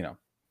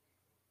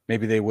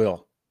maybe they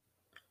will.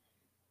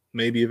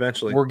 Maybe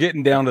eventually. We're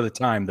getting down to the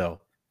time, though.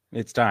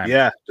 It's time.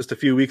 Yeah, just a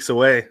few weeks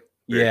away.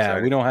 Very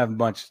exciting. We don't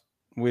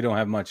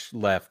have much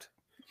left.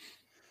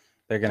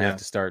 They're going to have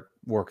to start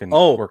working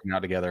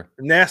out together.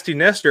 Nasty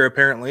Nestor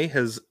apparently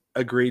has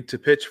agreed to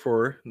pitch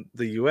for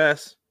the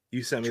U.S.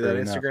 You sent me that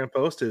Instagram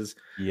post. His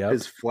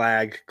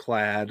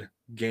flag-clad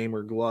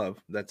gamer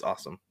glove. That's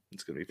awesome.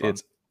 It's going to be fun.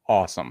 It's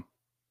awesome.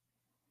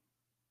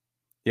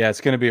 Yeah,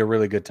 it's going to be a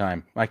really good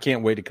time. I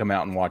can't wait to come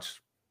out and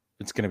watch.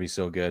 It's going to be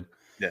so good.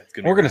 Yeah,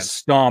 we're going to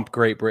stomp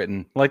Great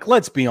Britain. Like,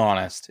 let's be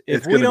honest.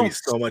 If we don't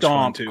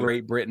stomp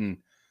Great Britain,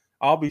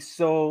 I will be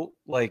so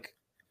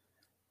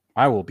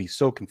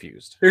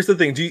confused. Here's the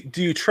thing.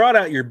 Do you trot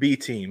out your B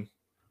team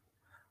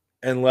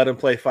and let them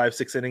play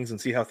 5-6 innings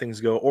and see how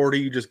things go? Or do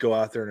you just go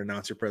out there and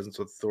announce your presence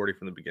with authority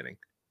from the beginning?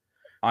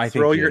 I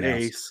think throw your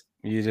ace.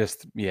 You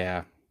just,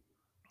 let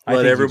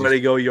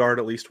everybody go yard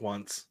at least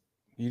once.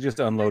 You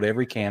just unload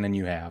every cannon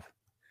you have.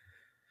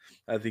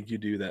 I think you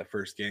do that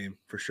first game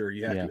for sure.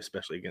 You have to,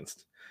 especially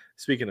against.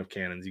 Speaking of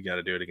cannons, you got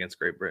to do it against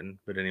Great Britain.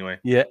 But anyway,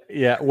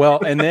 yeah. Well,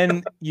 and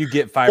then you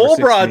get 5 full or 6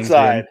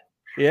 broadside.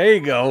 Yeah, there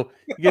you go.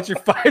 You get your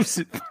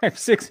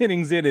 5-6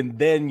 innings in, and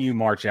then you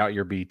march out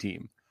your B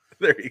team.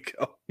 There you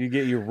go.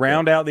 You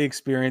round out the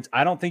experience.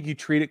 I don't think you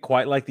treat it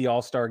quite like the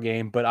All-Star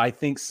game, but I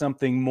think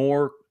something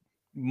more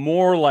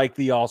like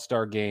the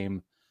All-Star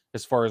game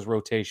as far as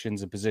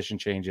rotations and position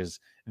changes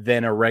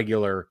than a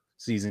regular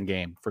season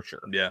game for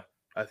sure. Yeah,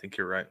 I think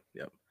you're right.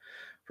 Yep,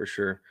 for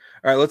sure.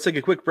 All right, let's take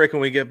a quick break.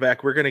 When we get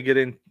back, we're going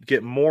to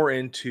get more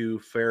into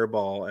fair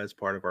ball as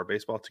part of our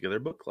Baseball Together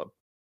book club.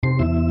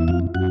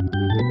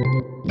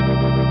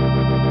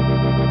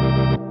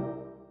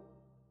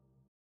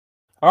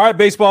 All right,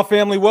 baseball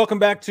family, welcome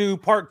back to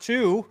part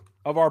 2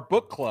 of our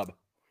book club.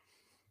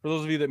 For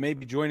those of you that may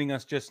be joining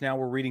us just now,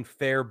 we're reading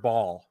Fair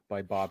Ball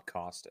by Bob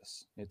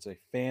Costas. It's a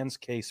fan's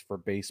case for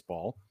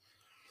baseball.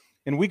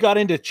 And we got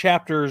into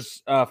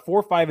chapters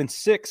 4, 5, and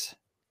 6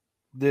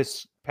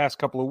 this past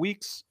couple of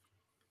weeks.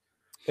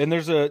 And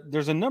there's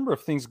a number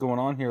of things going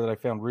on here that I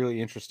found really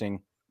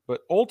interesting.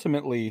 But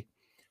ultimately,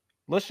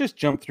 let's just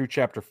jump through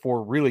chapter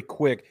 4 really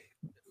quick.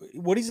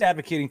 What he's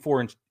advocating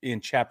for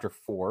in chapter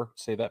 4,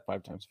 say that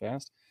 5 times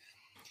fast,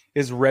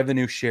 is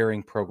revenue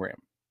sharing program.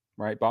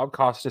 Right? Bob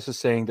Costas is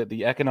saying that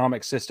the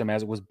economic system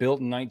as it was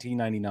built in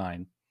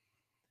 1999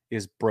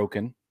 is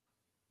broken,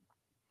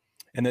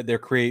 and that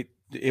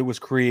it was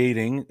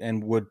creating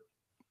and would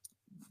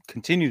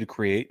continue to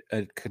create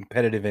a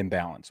competitive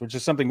imbalance, which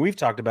is something we've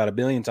talked about a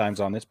billion times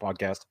on this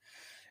podcast,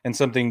 and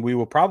something we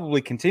will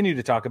probably continue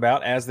to talk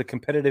about as the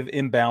competitive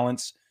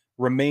imbalance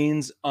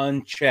remains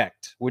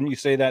unchecked. Wouldn't you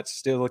say that's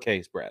still the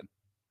case, Brad?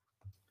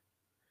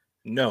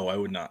 No, I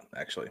would not,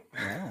 actually.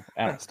 Oh,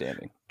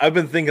 outstanding. I've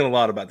been thinking a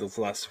lot about this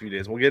the last few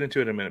days. We'll get into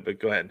it in a minute, but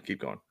go ahead and keep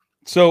going.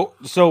 So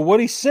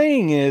what he's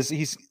saying is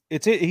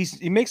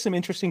he makes some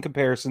interesting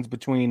comparisons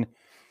between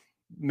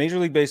Major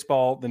League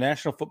Baseball, the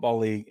National Football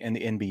League, and the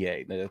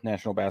NBA, the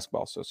National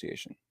Basketball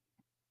Association.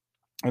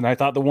 And I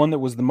thought the one that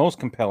was the most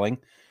compelling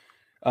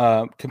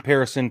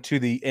comparison to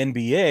the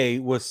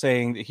NBA was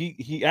saying that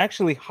he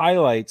actually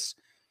highlights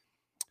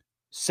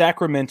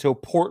Sacramento,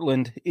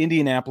 Portland,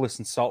 Indianapolis,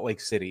 and Salt Lake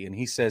City. And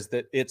he says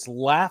that it's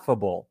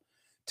laughable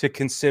to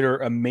consider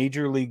a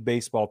Major League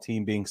Baseball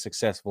team being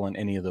successful in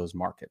any of those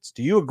markets.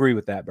 Do you agree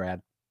with that,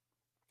 Brad?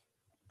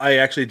 I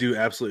actually do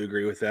absolutely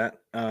agree with that.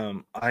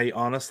 I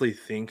honestly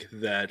think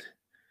that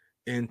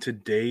in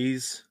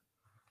today's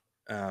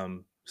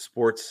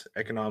sports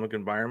economic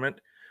environment,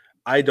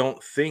 I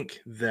don't think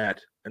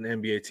that an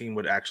NBA team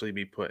would actually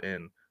be put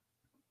in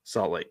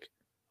Salt Lake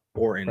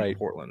or in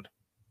Portland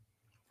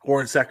or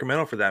in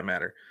Sacramento for that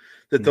matter.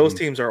 That those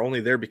teams are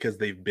only there because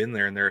they've been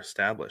there and they're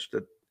established.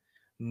 That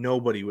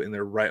nobody in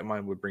their right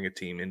mind would bring a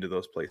team into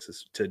those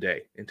places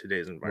today in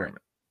today's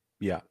environment.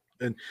 Right. Yeah.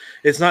 And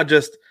it's not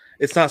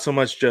so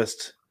much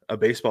just a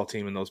baseball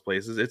team in those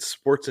places. It's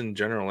sports in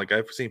general. Like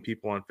I've seen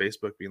people on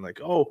Facebook being like,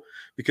 oh,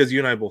 because you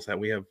and I both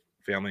we have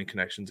family and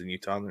connections in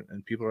Utah,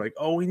 and people are like,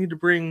 oh, we need to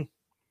bring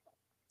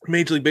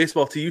Major League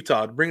Baseball to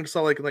Utah, bring it to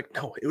Salt Lake. And like,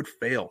 no, it would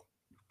fail.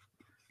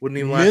 Wouldn't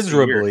even last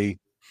miserably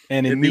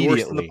and It'd immediately.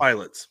 be worse than the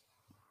pilots.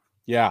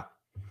 Yeah.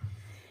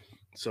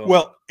 So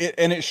well,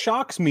 it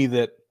shocks me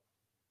that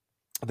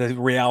the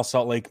Real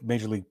Salt Lake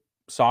Major League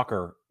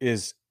Soccer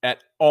is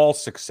at all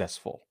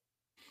successful.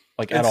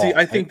 Like, at all.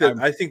 I think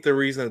the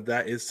reason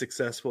that is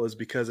successful is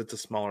because it's a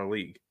smaller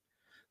league.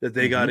 that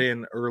they got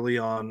in early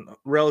on,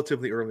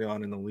 relatively early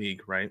on in the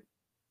league, right?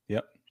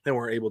 Yep. And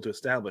were able to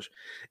establish.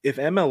 If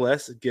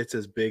MLS gets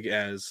as big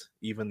as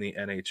even the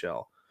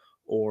NHL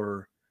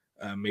or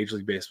Major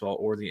League Baseball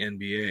or the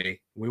NBA,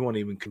 we won't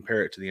even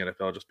compare it to the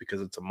NFL just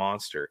because it's a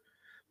monster.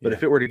 But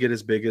if it were to get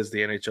as big as the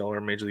NHL or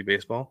Major League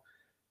Baseball,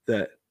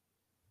 that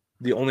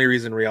the only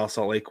reason Real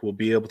Salt Lake will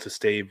be able to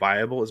stay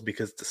viable is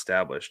because it's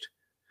established.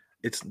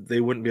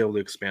 They wouldn't be able to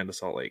expand to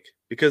Salt Lake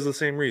because of the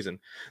same reason.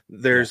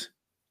 There's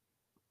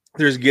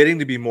getting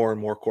to be more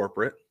and more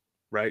corporate,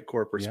 right?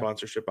 Corporate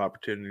sponsorship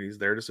opportunities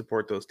there to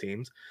support those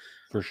teams.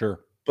 For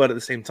sure. But at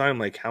the same time,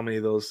 like, how many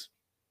of those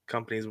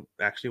companies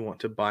actually want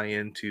to buy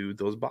into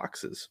those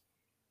boxes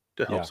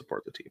to help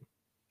support the team?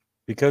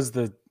 Because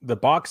the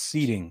box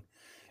seating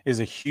is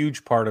a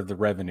huge part of the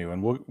revenue,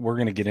 and we're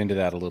going to get into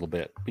that a little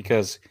bit,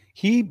 because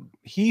he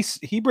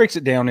breaks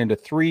it down into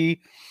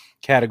 3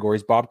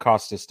 categories. Bob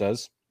Costas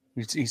does.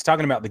 He's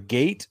talking about the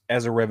gate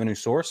as a revenue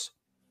source,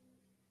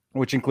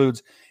 which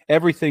includes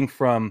everything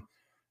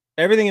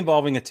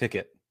involving a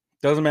ticket.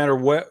 Doesn't matter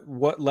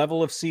what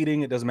level of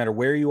seating, it doesn't matter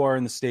where you are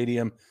in the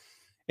stadium,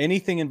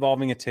 anything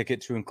involving a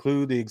ticket, to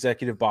include the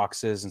executive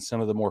boxes and some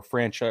of the more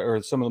franchise,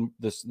 or some of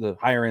the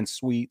higher end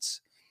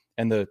suites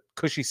and the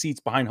cushy seats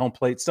behind home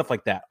plate, stuff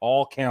like that,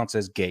 all counts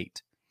as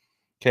gate.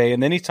 Okay.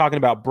 And then he's talking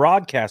about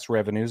broadcast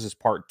revenues as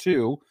part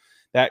 2.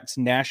 That's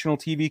national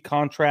TV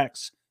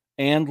contracts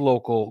and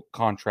local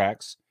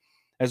contracts,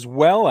 as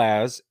well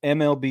as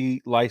MLB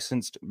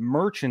licensed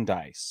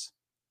merchandise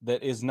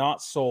that is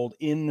not sold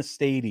in the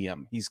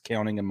stadium. He's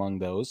counting among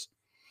those.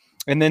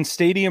 And then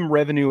stadium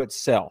revenue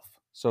itself.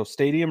 So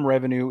stadium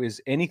revenue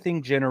is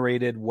anything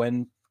generated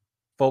when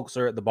folks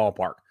are at the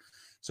ballpark.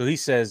 So he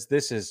says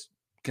this is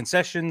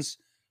concessions,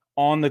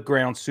 on the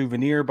ground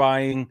souvenir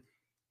buying,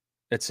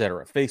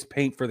 etc. Face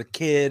paint for the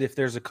kid if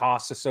there's a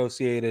cost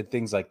associated,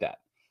 things like that.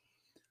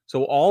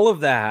 So all of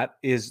that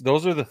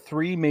those are the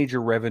 3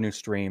 major revenue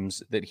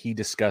streams that he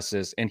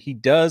discusses. And he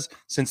does,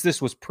 since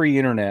this was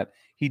pre-internet,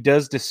 he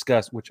does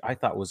discuss, which I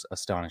thought was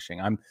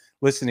astonishing. I'm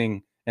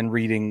listening and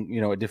reading,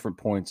 at different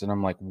points, and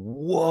I'm like,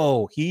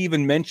 whoa. He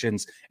even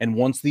mentions, and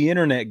once the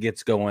internet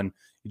gets going,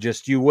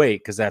 you wait,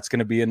 because that's going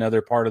to be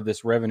another part of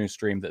this revenue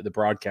stream that the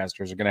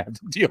broadcasters are going to have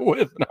to deal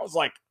with. And I was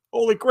like,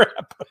 holy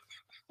crap.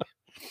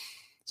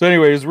 So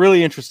anyway, it's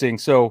really interesting.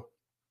 So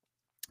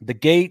the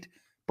gate,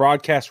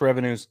 broadcast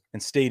revenues,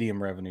 and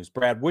stadium revenues.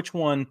 Brad, which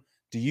one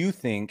do you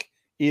think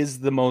is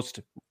the most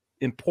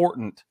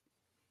important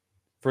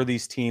for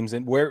these teams,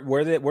 and where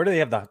do they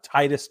have the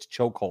tightest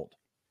chokehold?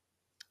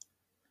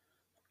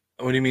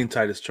 What do you mean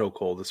tightest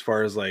chokehold? As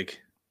far as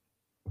like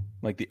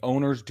the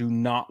owners do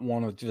not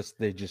want to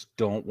they just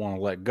don't want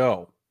to let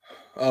go.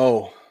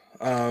 Oh,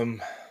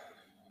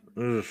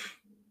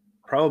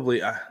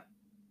 probably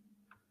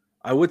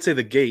I would say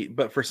the gate,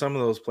 but for some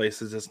of those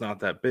places it's not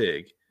that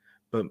big.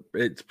 But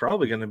it's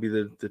probably going to be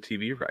the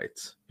TV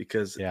rights,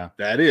 because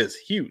that is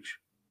huge.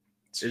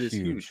 It is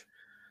huge.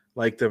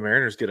 Like the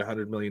Mariners get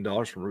 $100 million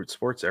from Root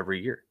Sports every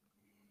year.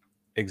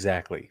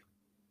 Exactly.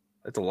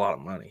 That's a lot of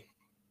money.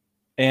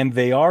 And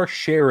they are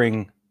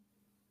sharing,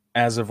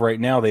 as of right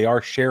now, they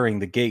are sharing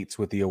the gates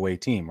with the away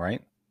team,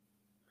 right?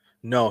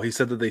 No, he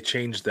said that they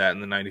changed that in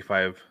the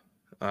 95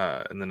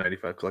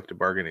 collective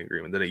bargaining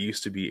agreement, that it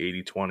used to be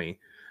 80-20,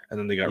 and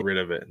then they got rid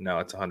of it. Now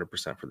it's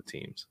 100% for the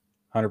teams.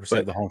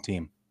 100% the home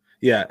team.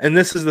 Yeah, and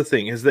this is the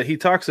thing, is that he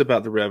talks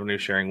about the revenue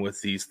sharing with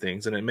these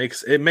things, and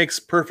it makes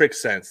perfect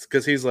sense,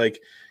 because he's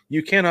like,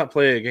 you cannot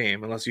play a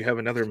game unless you have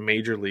another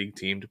major league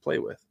team to play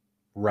with.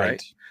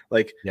 Right?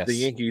 Like the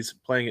Yankees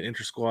playing an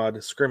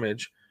inter-squad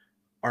scrimmage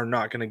are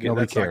not going to get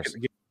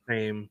the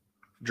same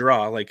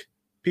draw. Like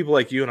people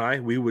like you and I,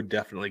 we would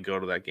definitely go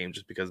to that game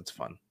just because it's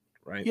fun,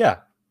 right? Yeah.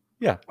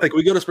 Like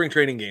we go to spring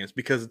training games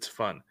because it's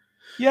fun.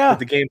 Yeah. But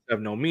the games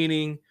have no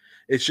meaning.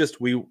 It's just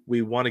we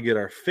want to get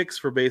our fix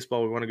for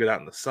baseball. We want to get out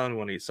in the sun. We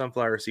want to eat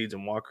sunflower seeds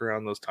and walk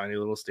around those tiny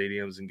little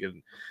stadiums and get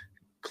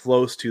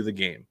close to the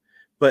game.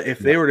 But if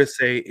they were to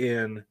say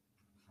in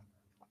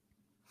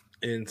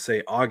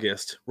say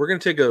August, we're going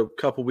to take a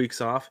couple weeks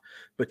off,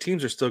 but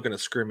teams are still going to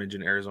scrimmage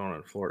in Arizona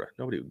and Florida,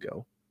 nobody would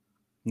go.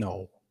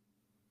 No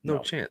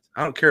chance.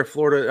 I don't care if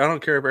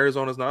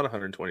Arizona's not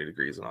 120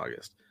 degrees in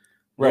August.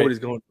 Right. Nobody's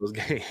going to those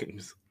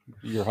games.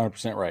 You're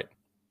 100% right.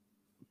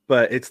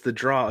 But it's the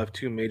draw of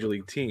 2 major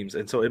league teams,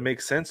 and so it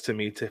makes sense to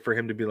me for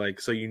him to be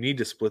like, so you need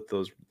to split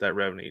that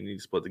revenue. You need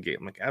to split the gate.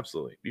 I'm like,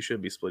 absolutely. You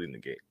should be splitting the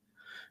gate.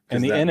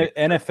 And the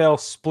NFL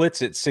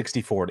splits it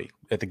 60-40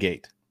 at the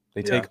gate.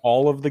 They take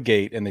all of the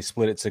gate and they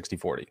split it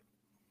 60-40.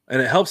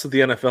 And it helps with the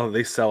NFL that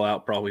they sell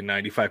out probably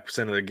 95%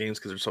 of their games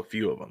because there's so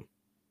few of them.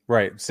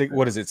 Right.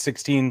 What is it,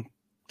 16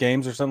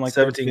 games or something like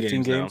 17 that?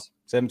 15 games?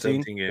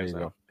 17 games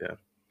now. Yeah.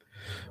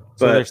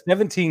 So there's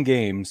 17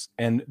 games,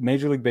 and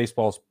Major League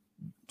Baseball's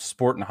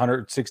sporting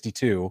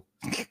 162,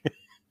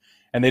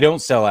 and they don't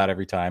sell out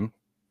every time.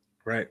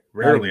 Right.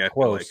 Rarely, I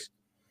feel like.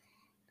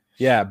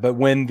 Yeah, but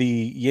when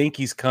the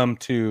Yankees come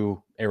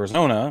to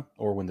Arizona,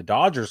 or when the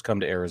Dodgers come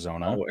to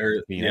Arizona,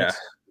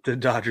 The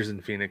Dodgers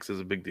in Phoenix is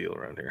a big deal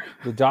around here.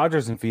 The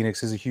Dodgers in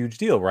Phoenix is a huge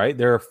deal, right?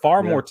 There are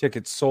far more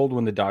tickets sold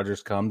when the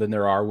Dodgers come than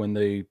there are when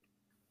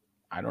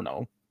I don't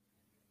know,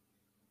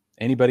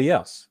 anybody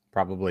else,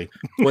 probably.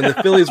 When the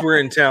Phillies were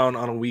in town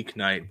on a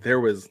weeknight, there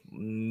was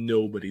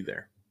nobody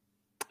there.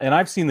 And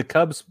I've seen the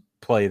Cubs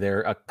play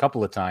there a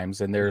couple of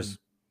times, and there's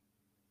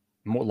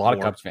a lot of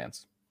Cubs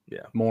fans.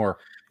 Yeah. More.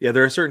 Yeah,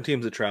 there are certain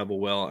teams that travel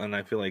well, and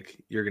I feel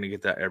like you're going to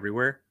get that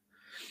everywhere.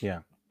 Yeah.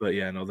 But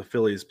yeah, no, the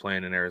Phillies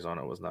playing in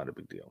Arizona was not a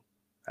big deal.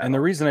 And the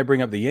reason I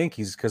bring up the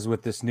Yankees is because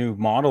with this new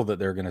model that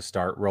they're going to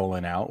start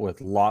rolling out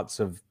with lots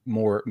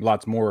more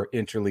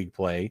interleague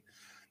play,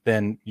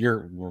 then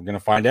we're going to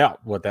find out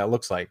what that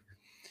looks like.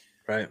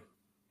 Right.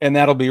 And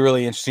that'll be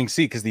really interesting to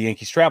see because the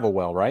Yankees travel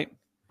well, right?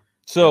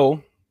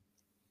 So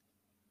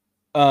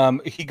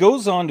he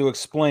goes on to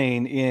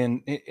explain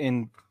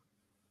in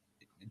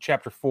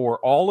Chapter 4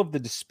 all of the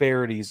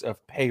disparities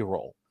of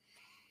payroll.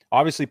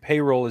 Obviously,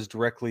 payroll is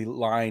directly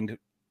lined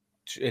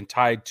and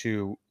tied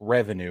to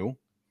revenue.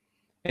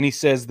 And he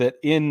says that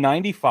in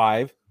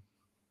 95,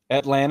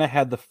 Atlanta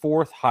had the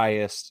 4th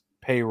highest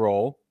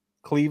payroll.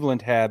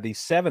 Cleveland had the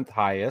 7th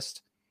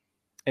highest,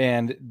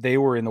 and they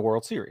were in the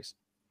World Series,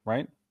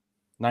 right?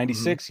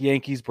 96,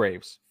 Yankees,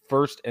 Braves,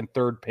 1st and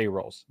 3rd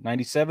payrolls.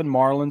 97,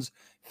 Marlins,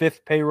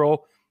 5th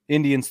payroll.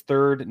 Indians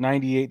 3rd.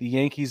 98, the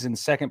Yankees in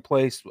 2nd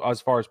place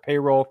as far as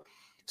payroll.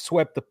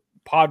 Swept the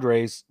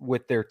Padres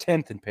with their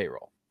 10th in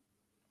payroll.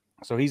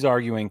 So he's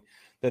arguing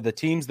that the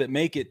teams that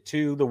make it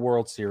to the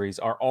World Series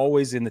are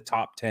always in the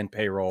top 10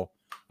 payroll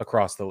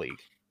across the league.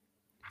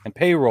 And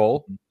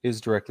payroll is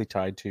directly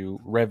tied to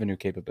revenue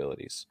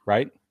capabilities,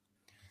 right?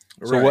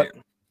 So what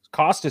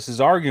Costas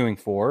is arguing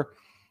for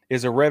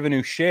is a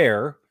revenue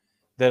share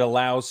that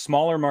allows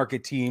smaller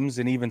market teams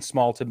and even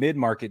small to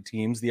mid-market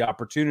teams the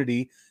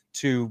opportunity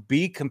to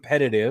be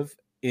competitive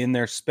in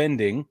their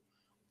spending,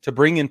 to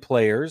bring in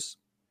players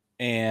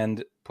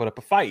and put up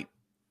a fight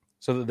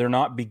so that they're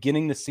not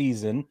beginning the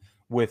season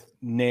with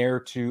near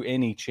to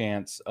any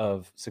chance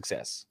of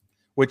success,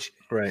 which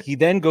he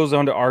then goes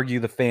on to argue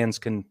the fans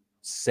can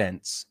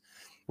sense,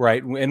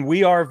 right? And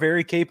we are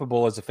very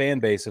capable as a fan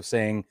base of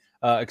saying,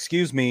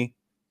 excuse me,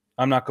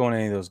 I'm not going to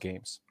any of those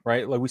games,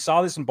 right? Like we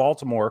saw this in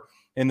Baltimore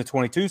in the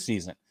 22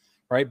 season,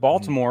 right?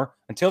 Baltimore,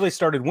 until they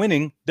started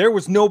winning, there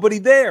was nobody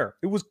there.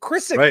 It was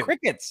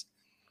crickets.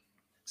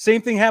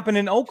 Same thing happened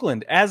in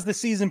Oakland. As the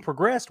season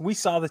progressed, we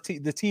saw the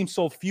team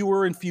sold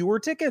fewer and fewer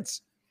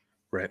tickets.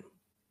 Right.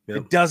 Yep.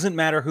 It doesn't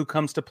matter who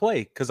comes to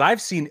play because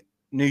I've seen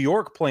New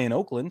York play in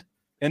Oakland,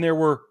 and there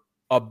were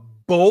a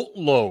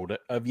boatload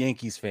of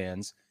Yankees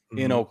fans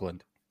in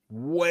Oakland.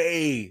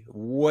 Way,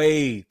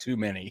 way too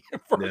many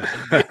for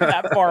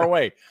that far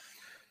away.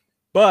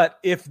 But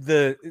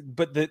the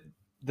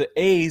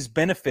A's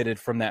benefited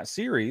from that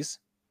series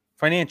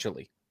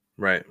financially.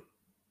 Right.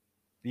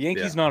 The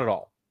Yankees not at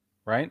all.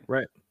 Right?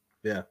 Right.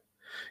 Yeah.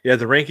 Yeah,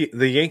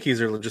 the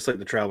Yankees are just like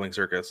the traveling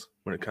circus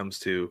when it comes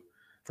to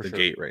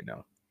gate right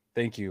now.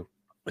 Thank you.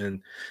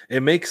 And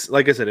it makes,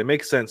 like I said, it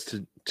makes sense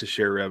to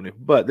share revenue.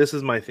 But this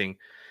is my thing,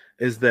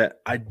 is that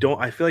I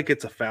feel like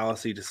it's a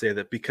fallacy to say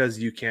that because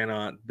you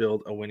cannot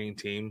build a winning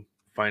team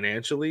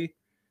financially,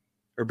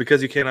 or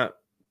because you cannot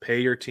pay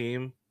your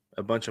team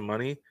a bunch of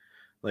money,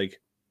 like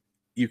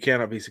you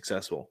cannot be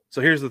successful. So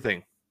here's the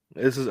thing.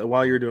 This is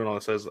while you're doing all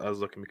this, I was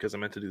looking because I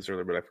meant to do this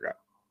earlier, but I forgot.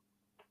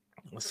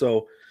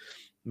 So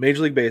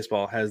Major League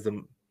Baseball has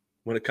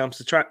when it comes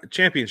to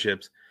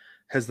championships,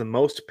 has the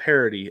most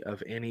parity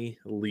of any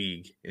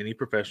league, any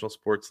professional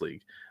sports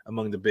league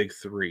among the big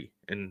three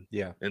in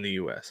the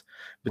U.S.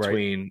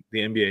 between the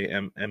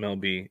NBA,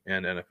 MLB,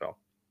 and NFL.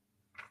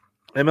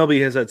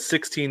 MLB has had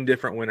 16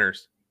 different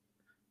winners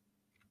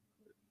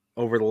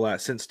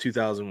since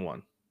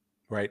 2001.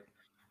 Right.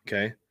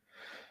 Okay.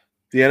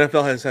 The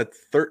NFL has had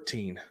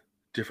 13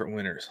 different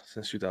winners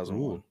since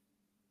 2001. Ooh.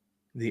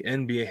 The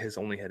NBA has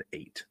only had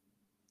 8.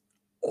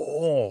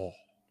 Oh.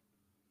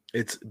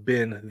 It's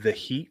been the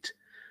Heat,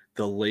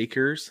 the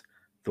Lakers,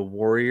 the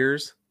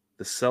Warriors,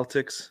 the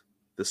Celtics,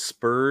 the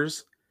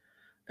Spurs,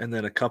 and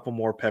then a couple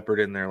more peppered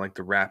in there, like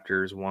the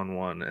Raptors won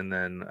one, and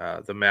then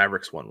the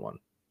Mavericks won one.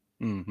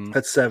 Mm-hmm.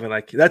 That's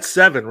 7. That's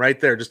 7 right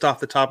there, just off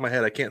the top of my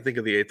head. I can't think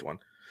of the 8th one,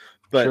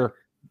 but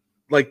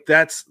like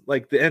that's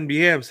like the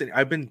NBA. I'm saying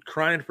I've been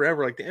crying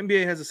forever. Like the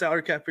NBA has a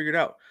salary cap figured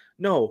out.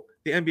 No,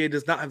 the NBA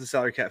does not have the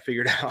salary cap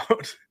figured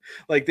out.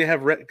 Like they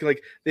have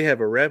they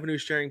have a revenue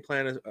sharing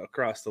plan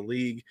across the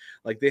league.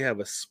 Like they have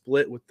a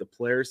split with the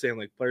players, saying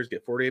like players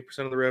get 48%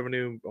 of the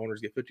revenue,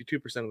 owners get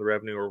 52% of the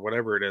revenue, or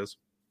whatever it is.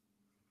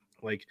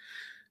 Like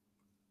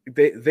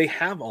they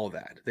have all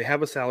that. They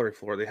have a salary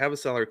floor. They have a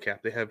salary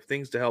cap. They have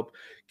things to help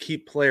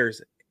keep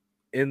players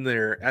in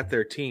at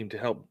their team to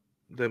help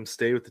them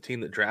stay with the team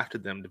that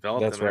drafted them,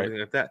 develop them, and everything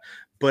like that.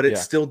 But it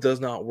still does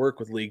not work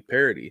with league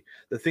parity.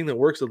 The thing that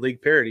works with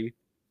league parity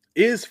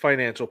is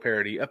financial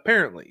parity,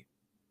 apparently.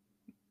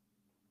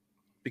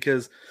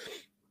 Because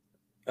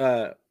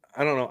I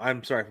don't know.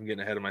 I'm sorry if I'm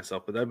getting ahead of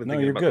myself, but I've been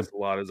thinking about this a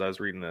lot as I was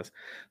reading this.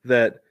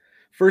 That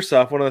first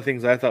off, one of the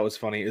things I thought was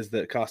funny is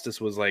that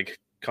Costas was like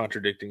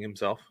contradicting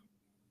himself.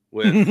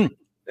 with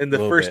in the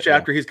first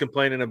chapter. Yeah. He's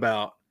complaining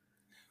about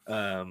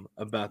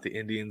the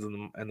Indians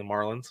and the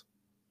Marlins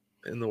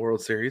in the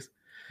World Series.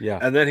 Yeah.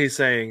 And then he's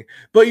saying,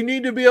 but you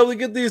need to be able to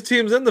get these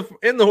teams in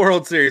the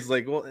World Series.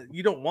 Like, well,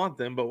 you don't want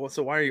them, but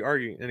so why are you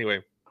arguing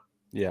anyway?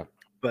 Yeah,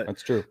 but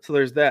that's true. So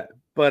there's that.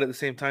 But at the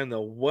same time,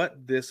 though,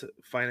 what this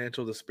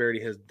financial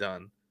disparity has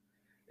done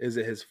is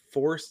it has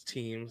forced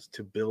teams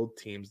to build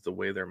teams the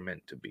way they're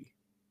meant to be.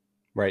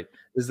 Right.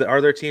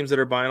 Are there teams that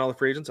are buying all the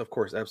free agents? Of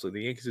course,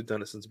 absolutely. The Yankees have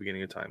done it since the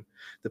beginning of time.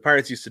 The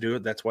Pirates used to do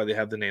it. That's why they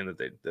have the name that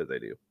they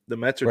do. The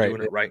Mets are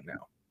doing it right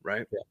now,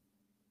 right? Yeah.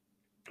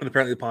 And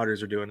apparently the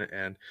Padres are doing it,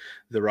 and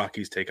the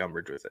Rockies take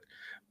umbrage with it.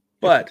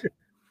 But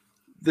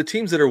the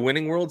teams that are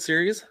winning World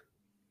Series,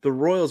 the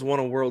Royals won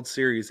a World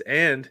Series,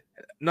 and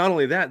not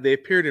only that, they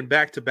appeared in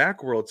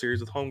back-to-back World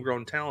Series with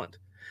homegrown talent.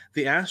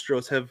 The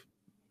Astros have,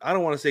 I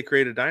don't want to say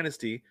created a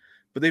dynasty,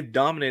 but they've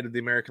dominated the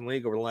American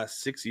League over the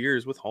last 6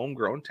 years with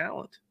homegrown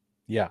talent.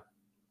 Yeah.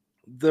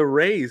 The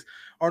Rays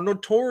are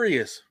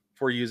notorious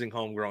for using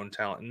homegrown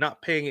talent and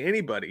not paying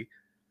anybody.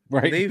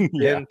 Right. And they've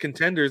been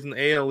contenders in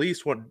the AL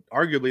East,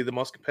 arguably the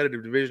most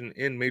competitive division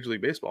in Major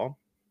League Baseball.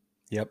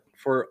 Yep.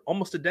 For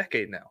almost a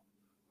decade now.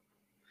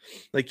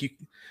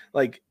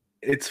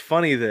 It's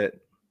funny that,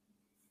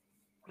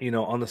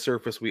 on the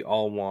surface, we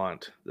all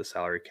want the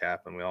salary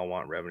cap and we all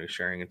want revenue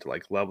sharing and to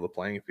level the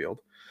playing field.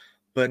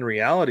 But in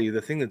reality,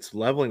 the thing that's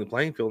leveling the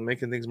playing field and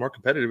making things more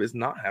competitive is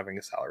not having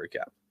a salary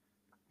cap,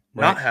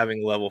 not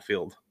having a level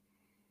field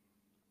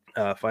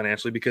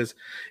financially, because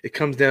it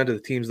comes down to the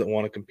teams that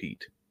want to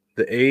compete.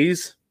 The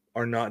A's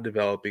are not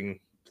developing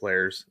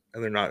players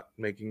and they're not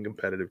making a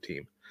competitive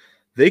team.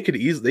 They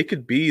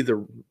could be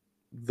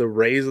the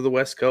Rays of the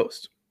West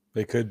Coast.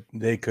 They could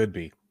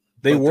be.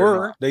 They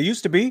were. They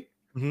used to be.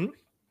 Mm-hmm.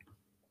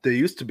 They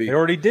used to be. They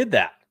already did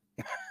that.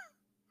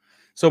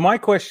 So my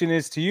question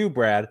is to you,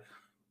 Brad,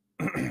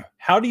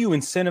 how do you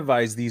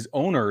incentivize these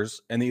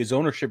owners and these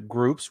ownership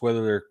groups,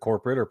 whether they're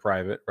corporate or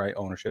private, right?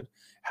 Ownership.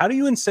 How do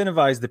you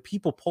incentivize the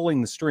people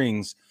pulling the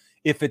strings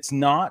if it's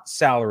not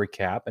salary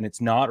cap and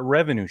it's not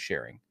revenue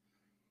sharing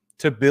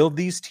to build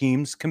these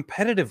teams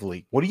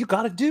competitively? What do you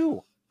got to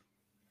do?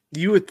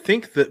 You would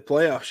think that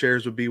playoff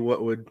shares would be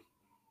what would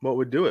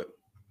do it,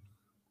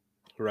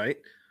 right?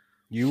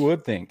 You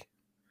would think.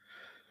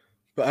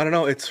 But I don't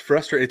know. It's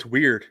frustrating. It's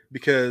weird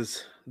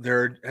because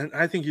and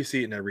I think you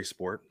see it in every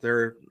sport.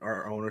 There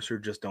are owners who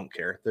just don't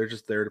care. They're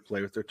just there to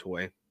play with their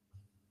toy,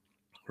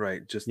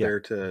 right? Just there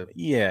to.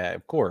 Yeah,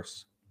 of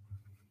course.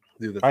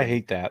 Do the thing. I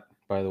hate that,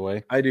 by the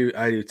way. I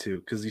do too,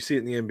 because you see it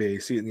in the NBA, you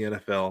see it in the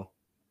NFL,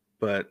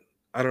 but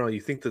I don't know.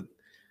 You think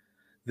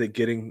that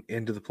getting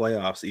into the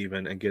playoffs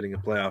even and getting a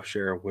playoff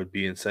share would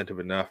be incentive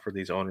enough for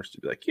these owners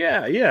to be like,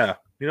 yeah,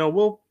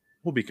 we'll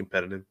be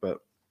competitive, but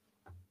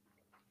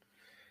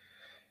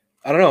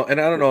I don't know. And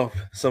I don't know if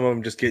some of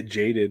them just get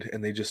jaded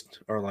and they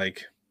just are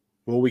like,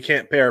 well, we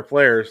can't pay our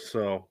players,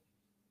 so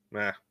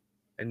nah.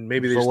 And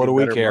maybe they just need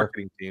better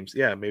marketing teams.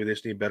 Yeah, maybe they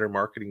just need better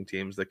marketing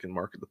teams that can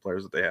market the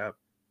players that they have.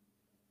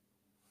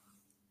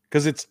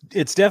 Because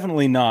it's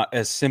definitely not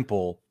as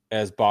simple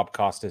as Bob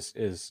Costas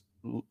is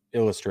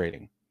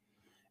illustrating.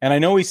 And I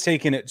know he's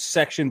taking it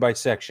section by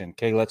section.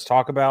 Okay, let's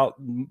talk about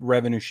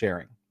revenue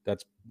sharing.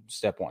 That's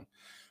step one.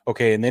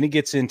 Okay, and then he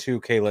gets into,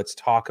 okay, let's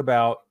talk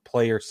about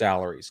player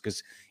salaries.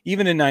 Because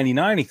even in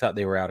 99, he thought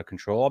they were out of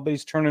control. But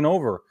he's turning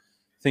over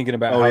thinking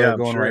about how they're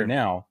going right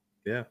now.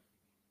 Yeah.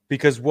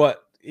 Because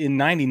in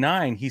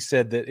 99, he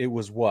said that it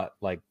was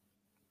like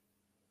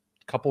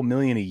a couple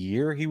million a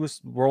year he was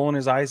rolling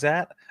his eyes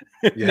at.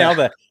 Yeah. Now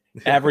the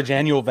average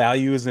annual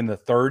value is in the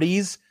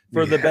 30s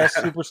for the best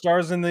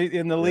superstars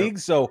in the league.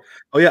 So,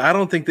 I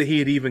don't think that he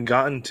had even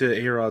gotten to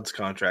A-Rod's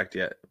contract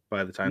yet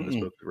by the time this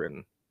book was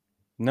written.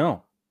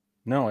 No,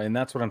 and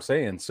that's what I'm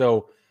saying.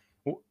 So,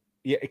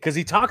 yeah, because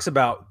he talks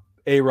about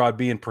A-Rod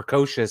being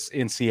precocious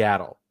in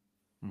Seattle.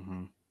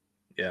 Mm-hmm.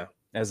 Yeah.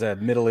 As a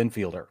middle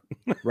infielder.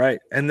 Right.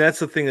 And that's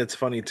the thing that's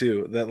funny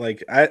too,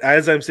 that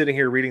as I'm sitting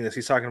here reading this,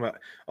 he's talking about,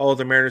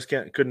 the Mariners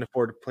couldn't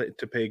afford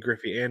to pay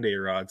Griffey and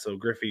A-Rod. So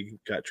Griffey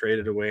got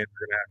traded away and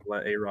they're going to have to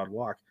let A-Rod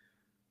walk.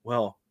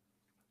 Well,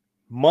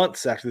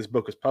 months after this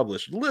book was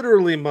published,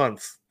 literally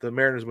months, the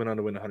Mariners went on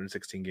to win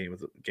 116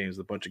 games with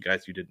a bunch of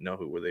guys you didn't know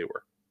who they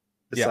were.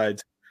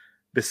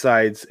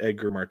 Besides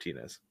Edgar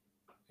Martinez.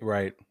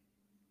 Right.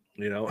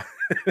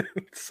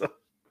 So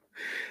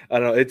I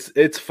don't know.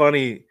 It's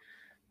funny.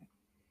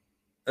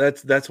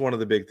 That's one of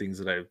the big things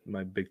that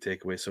my big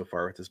takeaway so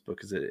far with this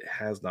book is that it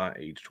has not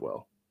aged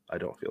well. I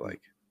don't feel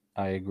like.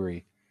 I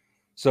agree.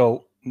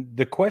 So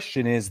the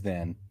question is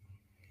then,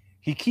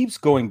 he keeps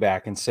going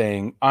back and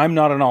saying, I'm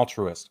not an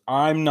altruist.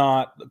 I'm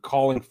not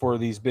calling for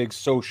these big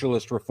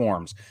socialist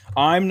reforms.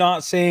 I'm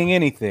not saying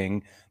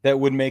anything that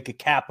would make a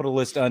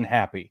capitalist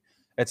unhappy,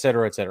 et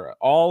cetera, et cetera.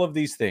 All of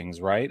these things,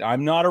 right?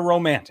 I'm not a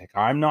romantic.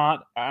 I'm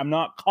not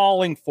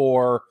calling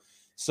for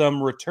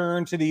some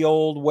return to the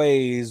old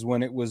ways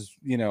when it was,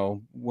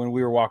 when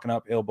we were walking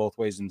uphill both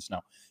ways in the snow.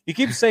 He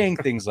keeps saying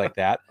things like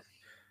that.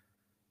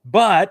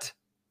 And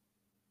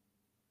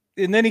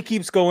then he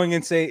keeps going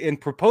and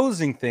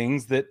proposing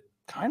things that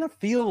kind of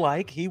feel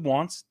like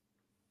he's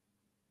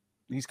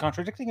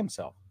contradicting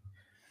himself.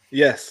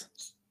 Yes,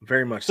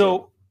 very much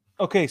so.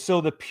 Okay,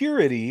 so the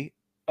purity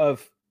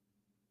of,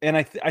 and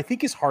I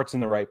think his heart's in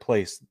the right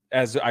place.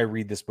 As I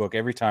read this book,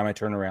 every time I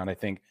turn around, I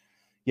think,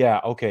 yeah,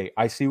 okay,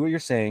 I see what you're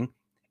saying.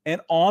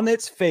 And at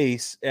its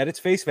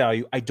face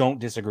value, I don't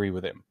disagree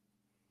with him.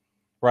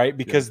 Right?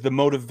 Because the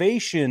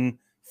motivation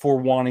for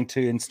wanting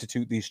to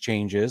institute these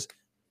changes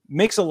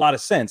makes a lot of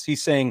sense.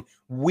 He's saying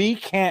we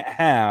can't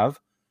have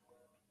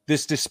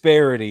this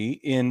disparity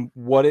in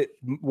what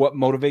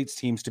motivates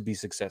teams to be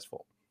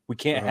successful. We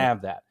can't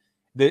have that.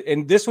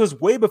 And this was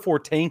way before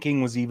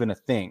tanking was even a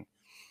thing.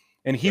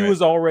 And he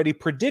was already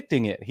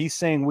predicting it. He's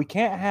saying we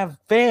can't have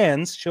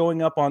fans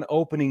showing up on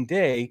opening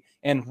day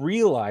and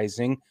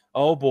realizing,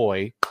 oh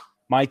boy,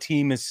 my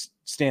team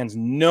stands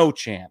no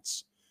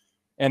chance.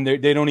 And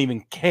they don't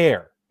even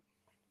care,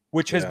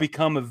 which has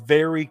become a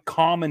very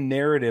common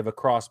narrative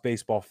across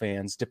baseball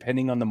fans,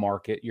 depending on the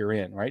market you're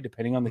in, right?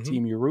 Depending on the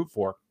team you root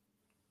for.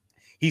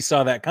 He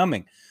saw that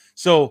coming.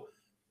 So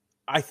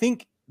I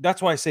think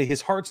that's why I say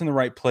his heart's in the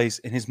right place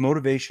and his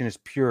motivation is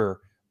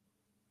pure.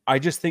 I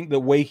just think the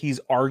way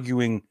he's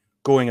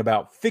going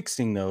about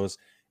fixing those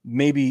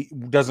maybe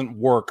doesn't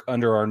work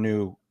under our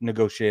new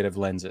negotiative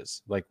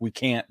lenses. Like we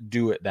can't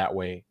do it that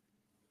way.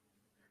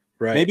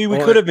 Right. Maybe we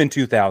could have in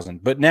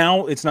 2000, but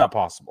now it's not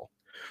possible.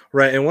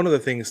 Right. And one of the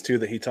things too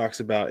that he talks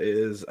about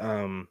is,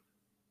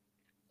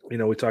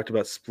 we talked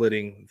about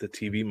splitting the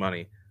TV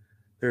money.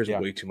 There's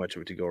way too much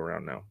of it to go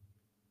around now.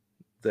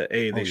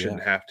 They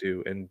shouldn't have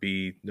to, and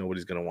B,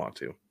 nobody's going to want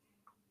to.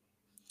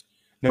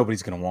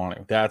 Nobody's going to want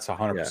to. That's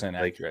 100%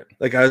 accurate.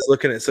 Like I was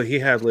looking at, so he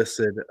had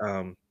listed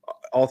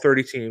all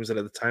 30 teams, and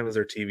at the time of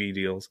their TV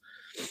deals,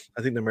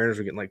 I think the Mariners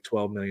were getting like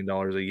 $12 million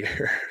a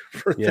year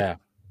for the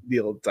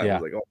deal at the time. I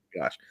was like, oh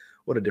my gosh,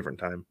 what a different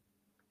time.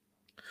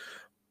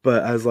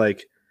 But I was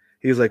like,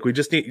 he was like, you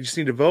just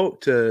need to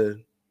vote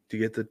to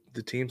get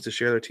the teams to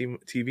share their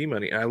TV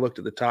money. And I looked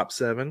at the top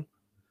 7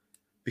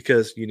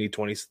 because you need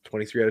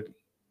 23 out of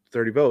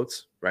 30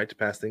 votes, right, to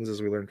pass things,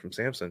 as we learned from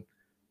Samson.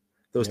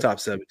 Those top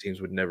 7 teams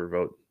would never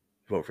vote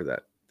for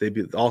that. They'd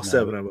be all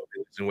 7 of them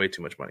losing way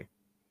too much money.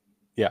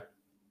 Yeah,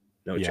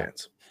 no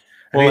chance.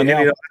 Well, and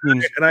I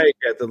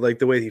get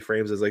the way he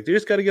frames it is like they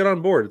just got to get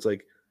on board. It's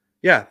like,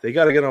 yeah, they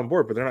got to get on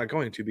board, but they're not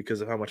going to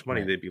because of how much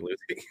money they'd be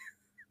losing.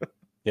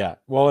 Yeah,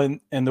 well, and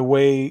the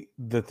way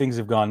the things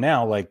have gone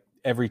now, like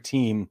every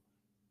team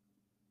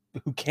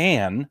who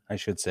can, I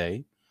should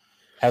say,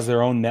 has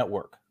their own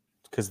network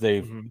because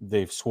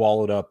they've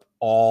swallowed up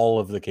all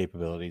of the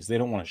capabilities. They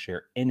don't want to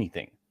share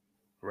anything.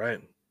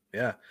 Right.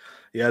 Yeah.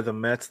 Yeah. The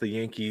Mets, the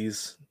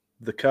Yankees,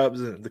 the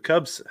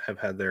Cubs have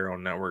had their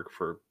own network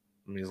for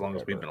as long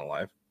as we've been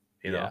alive.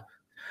 You know,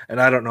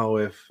 and I don't know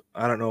if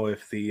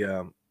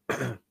the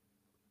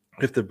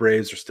if the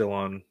Braves are still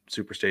on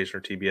Superstation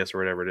or TBS or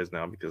whatever it is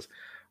now, because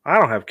I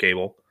don't have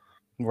cable.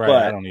 Right.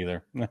 But, I don't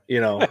either.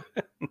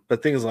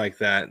 But things like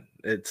that,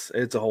 it's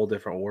a whole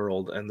different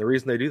world. And the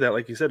reason they do that,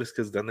 like you said, is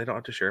because then they don't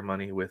have to share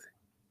money with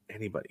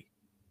anybody.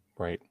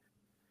 Right.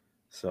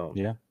 So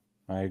yeah,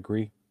 I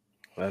agree.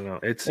 I don't know.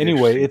 It's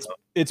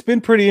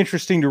been pretty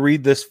interesting to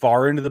read this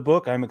far into the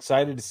book. I'm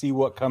excited to see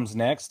what comes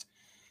next,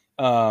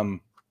 because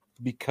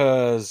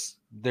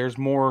there's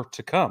more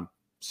to come.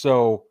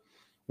 So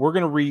we're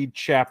going to read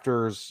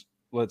chapters,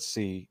 let's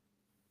see,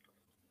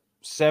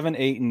 7,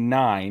 8, and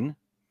 9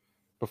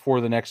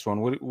 before the next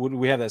one. Would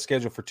we have that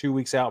scheduled for 2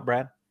 weeks out,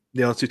 Brad?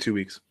 Yeah, let's do 2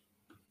 weeks.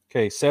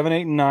 Okay, 7,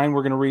 8, and 9.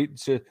 We're going to read.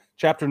 So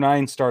chapter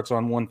 9 starts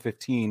on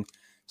 115,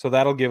 so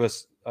that'll give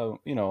us,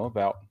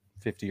 about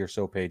 50 or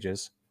so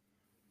pages.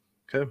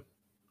 Okay.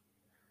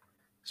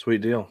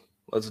 Sweet deal.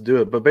 Let's do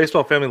it. But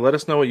baseball family, let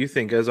us know what you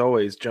think. As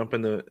always, jump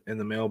in the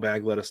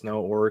mailbag, let us know,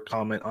 or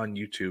comment on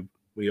YouTube.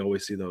 We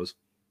always see those.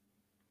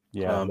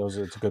 Yeah, it's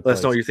a good place. Let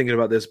us know what you're thinking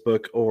about this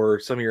book or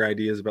some of your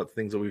ideas about the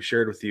things that we've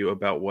shared with you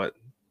about what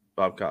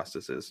Bob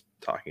Costas is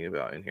talking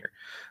about in here.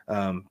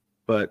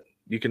 But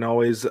you can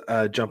always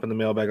jump in the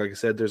mailbag. Like I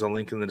said, there's a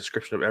link in the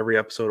description of every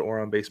episode or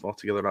on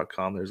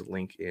baseballtogether.com. There's a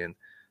link in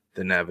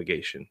the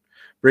navigation.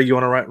 Brig, you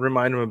want to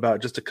remind them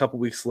about just a couple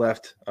weeks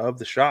left of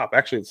the shop?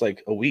 Actually, it's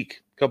like a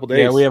couple days.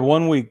 Yeah, we have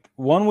 1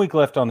 week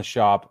left on the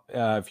shop.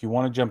 If you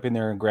want to jump in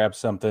there and grab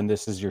something,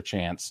 this is your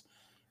chance,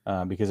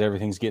 because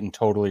everything's getting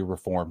totally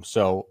reformed.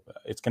 So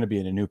it's going to be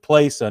in a new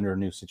place under a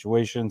new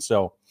situation.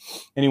 So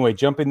anyway,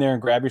 jump in there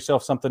and grab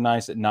yourself something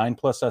nice at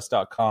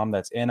 9plusus.com.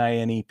 That's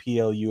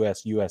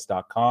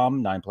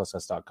NINEPLUS.com,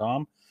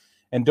 9plusus.com.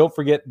 And don't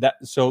forget that.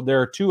 So there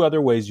are 2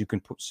 other ways you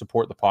can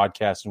support the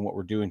podcast and what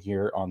we're doing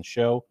here on the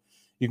show.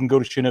 You can go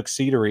to Chinook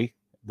Seedery,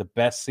 the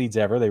best seeds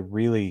ever. They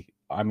really,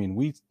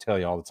 we tell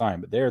you all the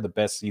time, but they're the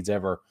best seeds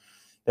ever.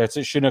 That's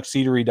at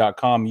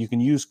ChinookSeedery.com. You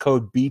can use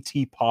code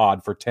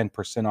BTPOD for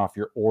 10% off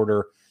your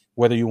order,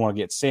 whether you want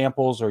to get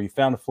samples or you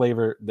found a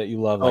flavor that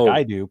you love like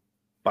I do.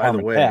 By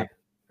the way,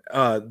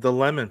 the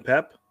lemon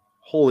pep,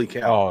 holy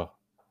cow. Oh,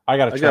 I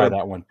got to try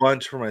that one.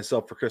 Bunch for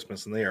myself for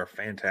Christmas, and they are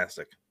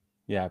fantastic.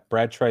 Yeah,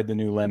 Brad tried the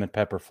new lemon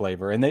pepper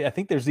flavor. And I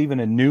think there's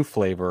even a new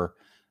flavor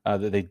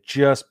that they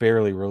just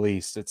barely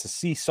released. It's a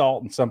sea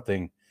salt and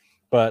something,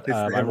 but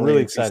I'm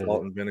really excited.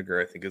 Salt and vinegar,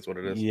 I think is what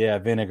it is. Yeah,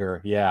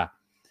 vinegar. Yeah.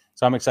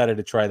 So I'm excited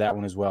to try that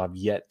one as well. I've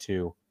yet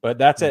to. But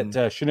that's at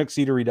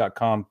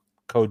ChinookCedary.com,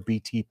 code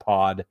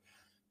BTPOD,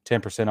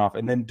 10% off.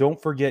 And then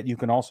don't forget, you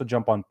can also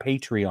jump on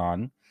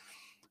Patreon.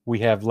 We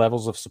have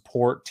levels of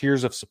support,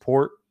 tiers of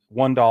support,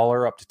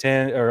 $1 up to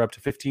 $10 or up to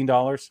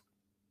 $15.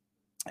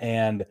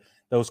 And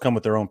those come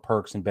with their own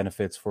perks and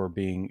benefits for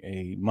being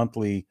a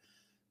monthly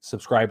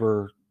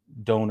subscriber,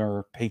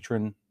 donor,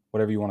 patron,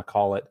 whatever you want to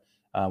call it.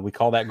 We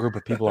call that group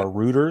of people our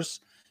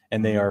rooters,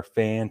 and they are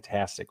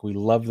fantastic. We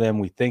love them.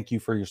 We thank you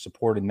for your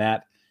support in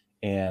that,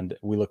 and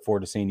we look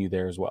forward to seeing you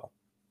there as well.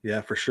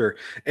 Yeah, for sure.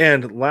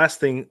 And last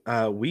thing,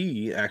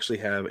 we actually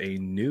have a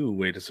new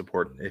way to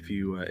support. If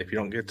you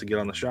don't get to get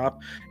on the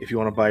shop, if you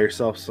want to buy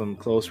yourself some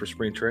clothes for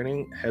spring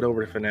training, head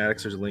over to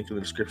Fanatics. There's a link in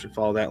the description.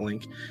 Follow that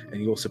link,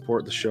 and you'll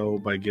support the show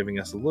by giving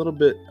us a little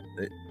bit.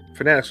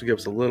 Fanatics will give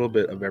us a little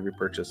bit of every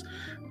purchase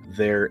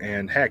there.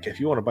 And heck,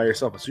 if you want to buy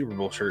yourself a Super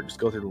Bowl shirt, just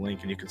go through the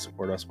link and you can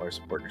support us by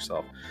supporting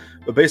yourself.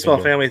 But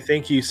baseball family,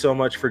 thank you so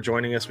much for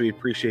joining us. We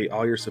appreciate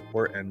all your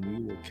support, and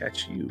we will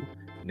catch you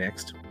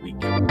next week.